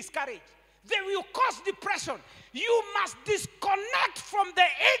feel discouraged. They will cause depression. You must disconnect from the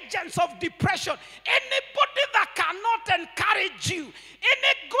agents of depression. Anybody that cannot encourage you,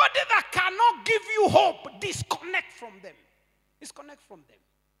 anybody that cannot give you hope, disconnect from them. Disconnect from them.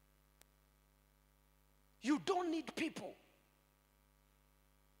 You don't need people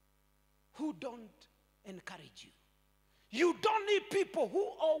who don't encourage you. You don't need people who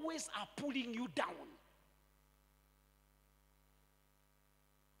always are pulling you down.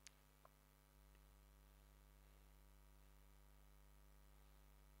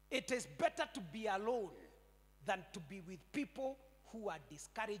 It is better to be alone than to be with people who are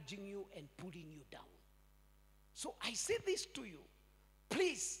discouraging you and pulling you down. So I say this to you.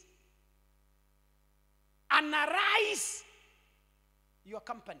 Please, analyze your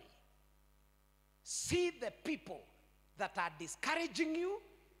company. See the people that are discouraging you.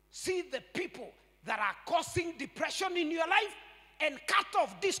 See the people that are causing depression in your life and cut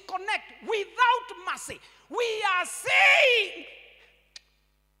off, disconnect without mercy. We are saying,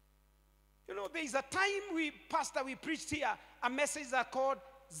 you know, there is a time we preached here a message that called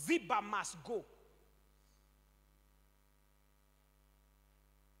Ziba Must Go.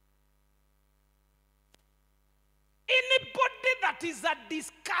 Anybody that is a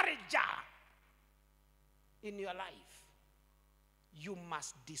discourager in your life, you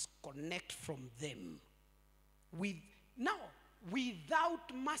must disconnect from them.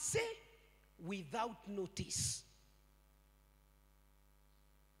 Without mercy, without notice.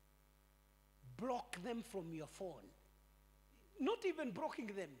 Block them from your phone. Not even blocking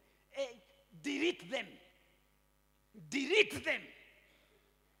them. Delete them. Delete them.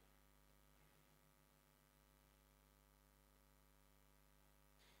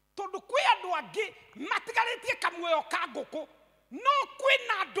 Todo kwe ado age matigalete kamwe okagoko no kwe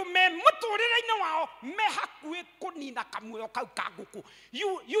na do me mutorere ina wao me hakwe koni na kamwe okagoko.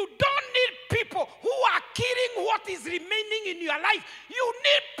 You don't need people who are killing what is remaining in your life. You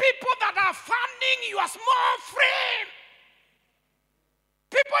need people that are funding your small frame.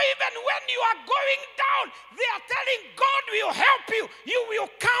 People, even when you are going down, they are telling God will help you. You will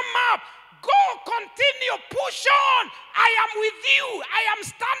come up. Go, continue, push on. I am with you. I am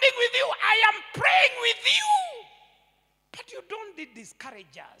standing with you. I am praying with you. But you don't need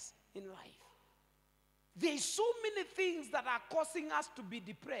discouragers in life. There's so many things that are causing us to be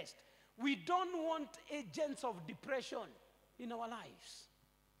depressed. We don't want agents of depression in our lives.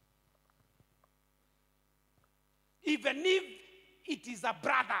 Even if it is a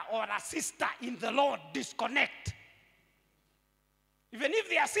brother or a sister in the Lord, disconnect. Even if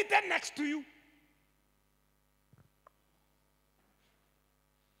they are sitting next to you,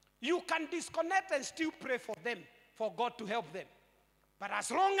 you can disconnect and still pray for them, for God to help them. But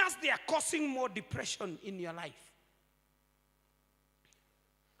as long as they are causing more depression in your life.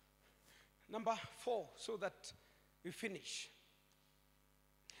 Number 4, so that we finish.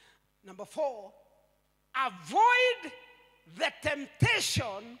 Number 4, avoid the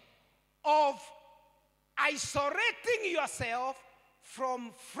temptation of isolating yourself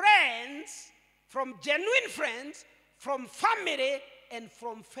from friends, from genuine friends, from family, and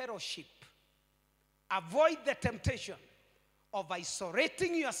from fellowship. Avoid the temptation of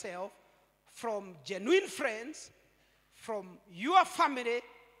isolating yourself from genuine friends, from your family,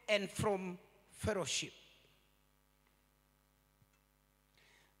 and from fellowship.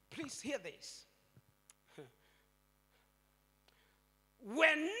 Please hear this.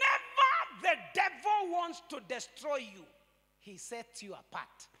 Whenever the devil wants to destroy you, he sets you apart.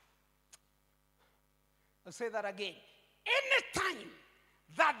 I'll say that again. Anytime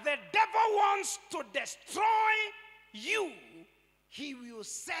that the devil wants to destroy you, he will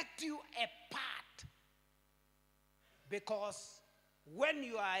set you apart. Because when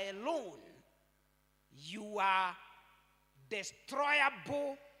you are alone, you are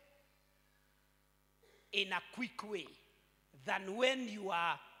destroyable in a quick way than when you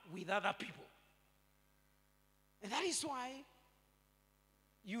are with other people. And that is why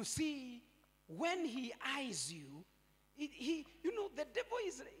you see when he eyes you, the devil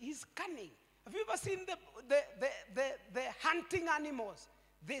is cunning. Have you ever seen the hunting animals?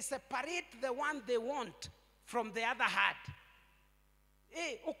 They separate the one they want from the other herd.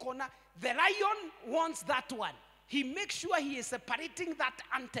 Hey, Okona, the lion wants that one. He makes sure he is separating that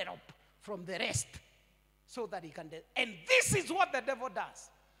antelope from the rest so that he can. And this is what the devil does.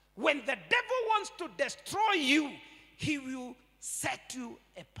 When the devil wants to destroy you, he will set you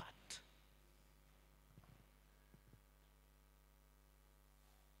apart.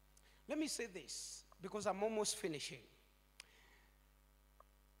 Let me say this because I'm almost finishing.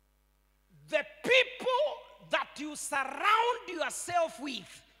 The people that you surround yourself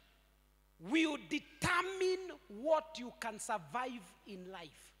with will determine what you can survive in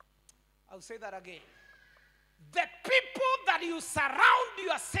life. I'll say that again. The people that you surround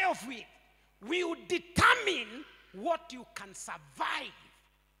yourself with will determine what you can survive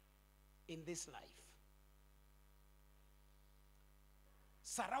in this life.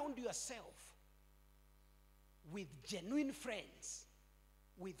 Surround yourself with genuine friends,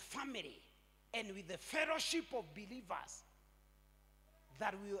 with family, and with the fellowship of believers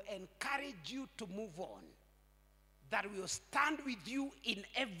that will encourage you to move on, that will stand with you in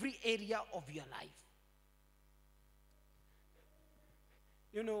every area of your life.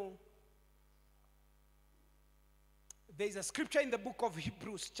 You know, there's a scripture in the book of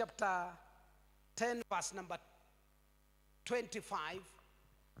Hebrews, chapter 10, verse number 25.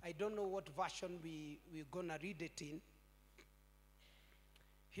 I don't know what version we're going to read it in.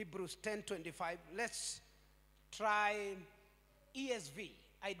 Hebrews 10:25. Let's try ESV.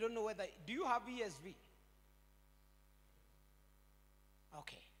 I don't know whether, do you have ESV?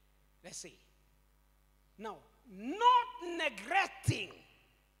 Okay, let's see. Now, not neglecting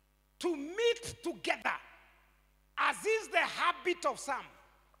to meet together, as is the habit of some,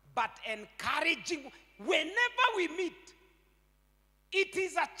 but encouraging whenever we meet. It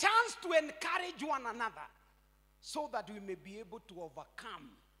is a chance to encourage one another so that we may be able to overcome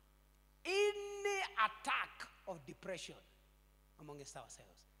any attack of depression amongst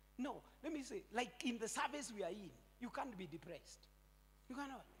ourselves. No, let me say, like in the service we are in, you can't be depressed. You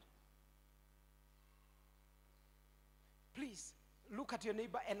cannot. Please look at your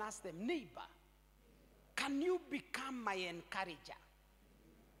neighbor and ask them, neighbor, can you become my encourager?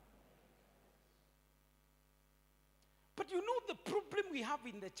 But you know the problem we have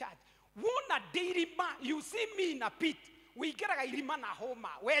in the church. One day, you see me in a pit. We get a irima na homa.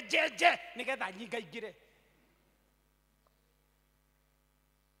 Where jeje nigeda niga igire.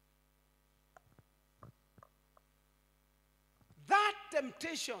 That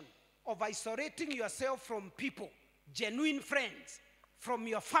temptation of isolating yourself from people, genuine friends, from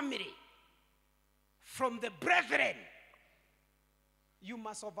your family, from the brethren, you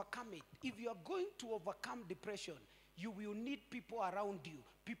must overcome it. If you are going to overcome depression, you will need people around you,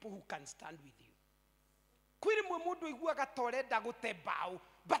 people who can stand with you.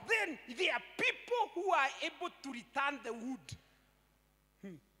 But then there are people who are able to return the wood.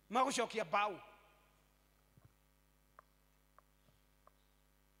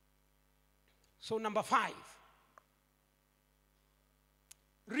 So number 5,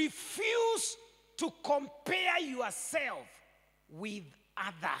 refuse to compare yourself with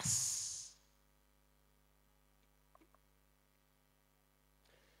others.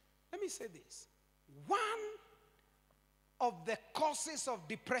 Let me say this. One of the causes of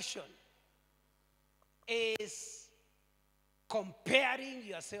depression is comparing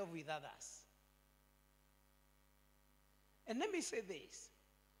yourself with others. And let me say this.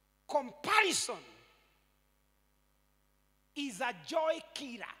 Comparison is a joy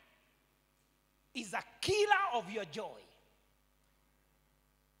killer. Is a killer of your joy.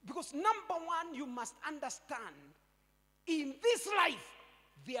 Because number one, you must understand, in this life,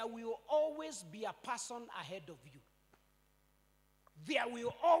 there will always be a person ahead of you. There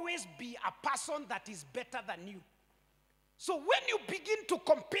will always be a person that is better than you. So when you begin to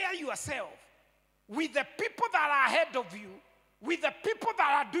compare yourself with the people that are ahead of you, with the people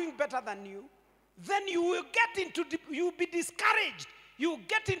that are doing better than you, then you will you'll be discouraged. You'll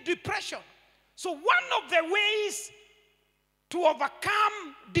get in depression. So one of the ways to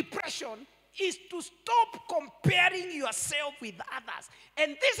overcome depression is to stop comparing yourself with others.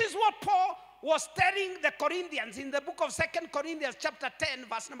 And this is what Paul was telling the Corinthians in the book of 2 Corinthians chapter 10,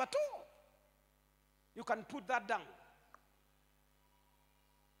 verse number 2. You can put that down.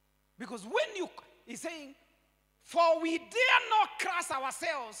 Because when he's saying, for we dare not cross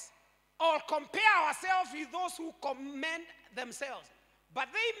ourselves or compare ourselves with those who commend themselves, but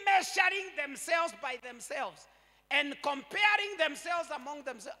they measuring themselves by themselves and comparing themselves among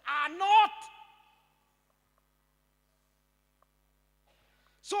themselves are not.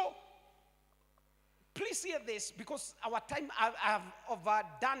 So, please hear this, because our time, I have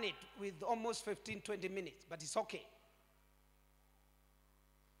overdone it with almost 15-20 minutes, but it's okay.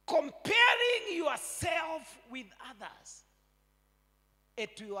 Comparing yourself with others,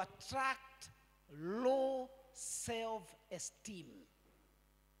 it will attract low self-esteem.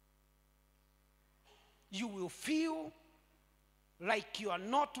 You will feel like you are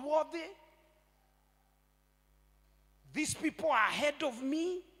not worthy. These people are ahead of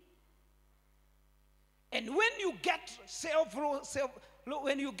me. And when you get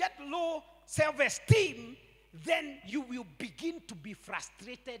low self-esteem, then you will begin to be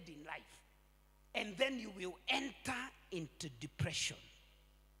frustrated in life. And then you will enter into depression.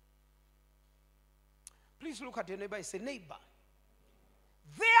 Please look at your neighbor and say, neighbor,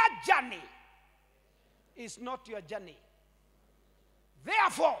 their journey is not your journey.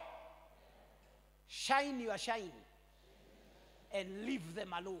 Therefore, shine your shine and leave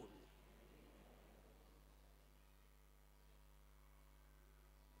them alone.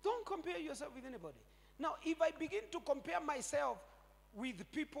 Don't compare yourself with anybody. Now, if I begin to compare myself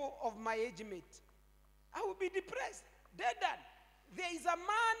with people of my age mate, I will be depressed. Dead. There is a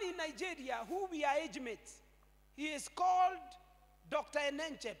man in Nigeria who we are age mates. He is called Dr.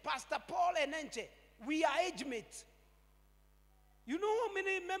 Enenche, Pastor Paul Enenche. We are age mates. You know how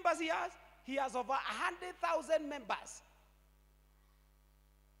many members he has? He has over 100,000 members.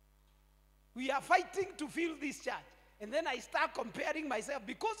 We are fighting to fill this church. And then I start comparing myself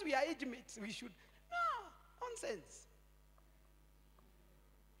because we are age mates. We should. No, nonsense.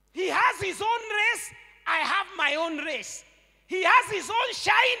 He has his own race. I have my own race. He has his own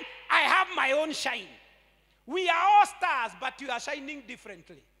shine. I have my own shine. We are all stars, but you are shining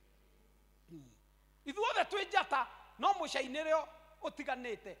differently. If you want to jata, no mo shinereo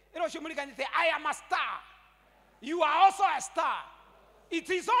otiganete. I am a star. You are also a star. It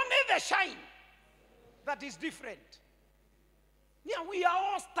is only the shine that is different. Yeah, we are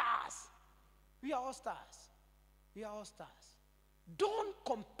all stars. We are all stars. We are all stars. Don't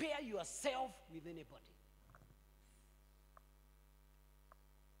compare yourself with anybody.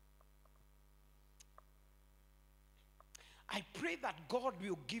 I pray that God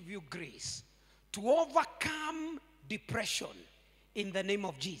will give you grace to overcome depression in the name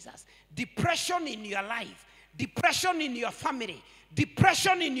of Jesus. Depression in your life, depression in your family,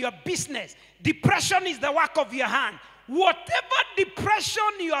 depression in your business. Depression is the work of your hand. Whatever depression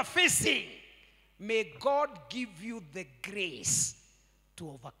you are facing, may God give you the grace to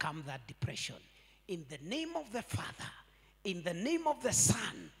overcome that depression. In the name of the Father, in the name of the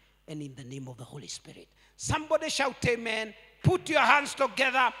Son, and in the name of the Holy Spirit. Somebody shout amen. Put your hands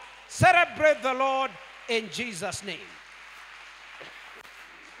together. Celebrate the Lord in Jesus' name.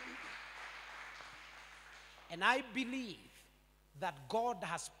 And I believe that God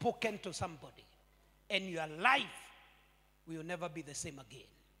has spoken to somebody, and your life will never be the same again.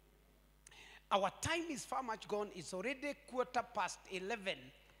 Our time is far much gone. It's already 11:15.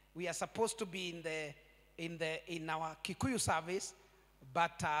 We are supposed to be in our Kikuyu service,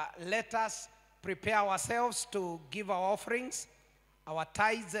 but let us prepare ourselves to give our offerings, our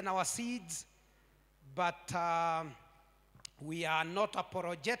tithes and our seeds. But we are not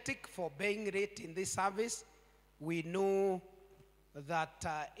apologetic for being late in this service. We know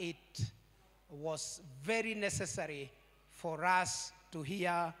that it was very necessary for us to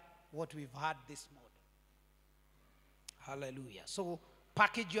hear what we've heard this morning. Hallelujah. So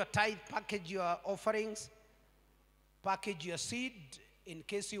package your tithe, package your offerings, package your seed. In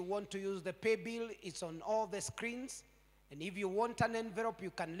case you want to use the pay bill, it's on all the screens. And if you want an envelope, you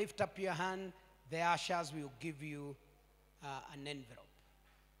can lift up your hand. The ushers will give you an envelope.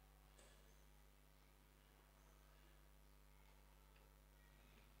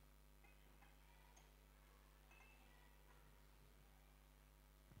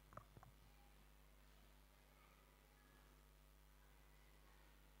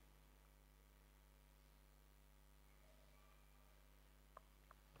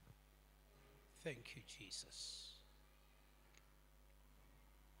 Thank you, Jesus.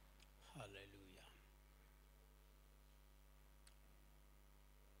 Hallelujah.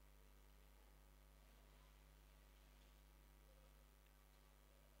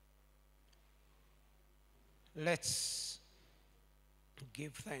 Let's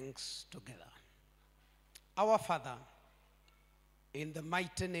give thanks together. Our Father, in the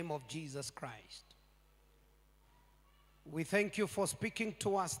mighty name of Jesus Christ, we thank you for speaking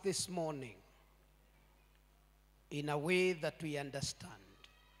to us this morning in a way that we understand.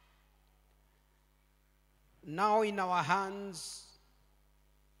 Now in our hands,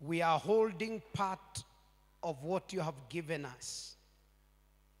 we are holding part of what you have given us.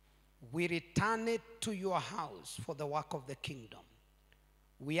 We return it to your house for the work of the kingdom.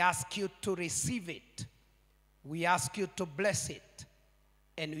 We ask you to receive it. We ask you to bless it.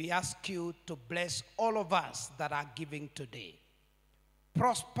 And we ask you to bless all of us that are giving today.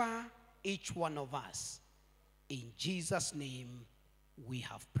 Prosper each one of us. In Jesus' name we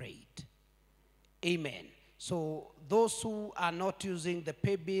have prayed. Amen. So those who are not using the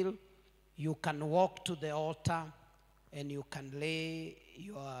pay bill, you can walk to the altar and you can lay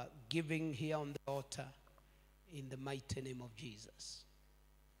your giving here on the altar in the mighty name of Jesus.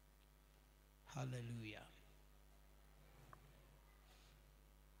 Hallelujah.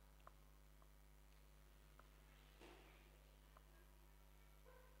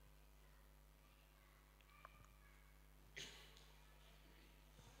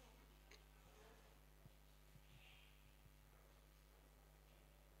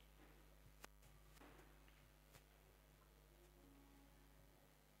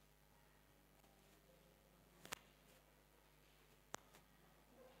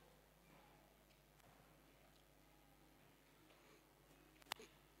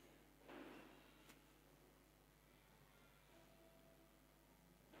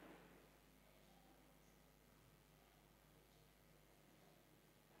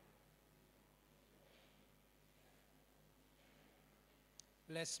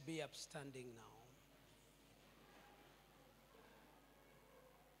 Let's be upstanding now.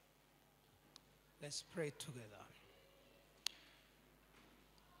 Let's pray together.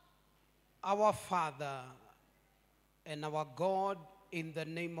 Our Father and our God, in the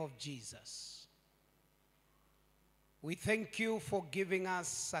name of Jesus, we thank you for giving us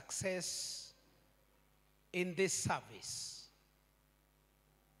success in this service.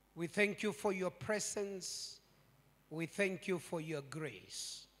 We thank you for your presence. We thank you for your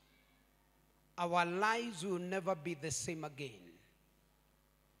grace. Our lives will never be the same again.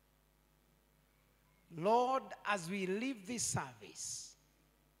 Lord, as we leave this service,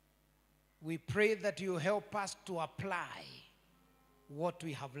 we pray that you help us to apply what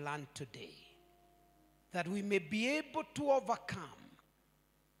we have learned today, that we may be able to overcome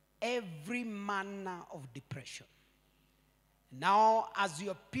every manner of depression. Now, as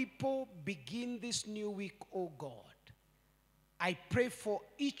your people begin this new week, oh God, I pray for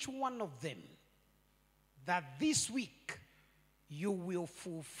each one of them that this week you will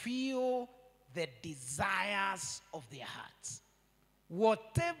fulfill the desires of their hearts.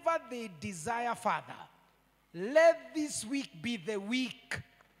 Whatever they desire, Father, let this week be the week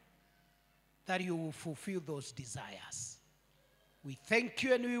that you will fulfill those desires. We thank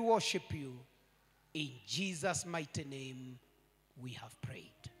you and we worship you. In Jesus' mighty name, we have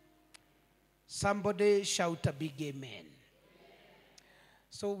prayed. Somebody shout a big amen.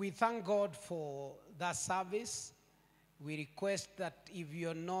 So we thank God for that service. We request that if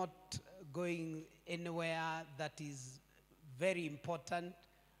you're not going anywhere that is very important,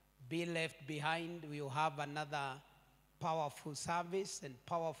 be left behind. We will have another powerful service and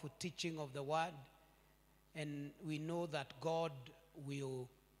powerful teaching of the word. And we know that God will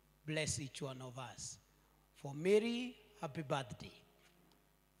bless each one of us. For Mary, happy birthday.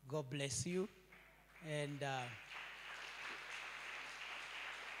 God bless you. And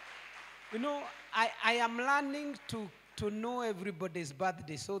you know, I am learning to know everybody's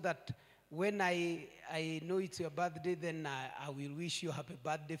birthday so that when I know it's your birthday, then I will wish you happy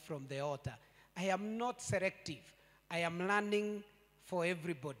birthday from the altar. I am not selective. I am learning for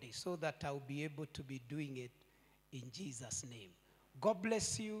everybody so that I'll be able to be doing it in Jesus' name. God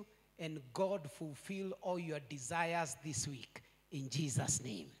bless you and God fulfill all your desires this week in Jesus'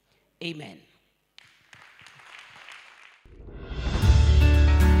 name. Amen.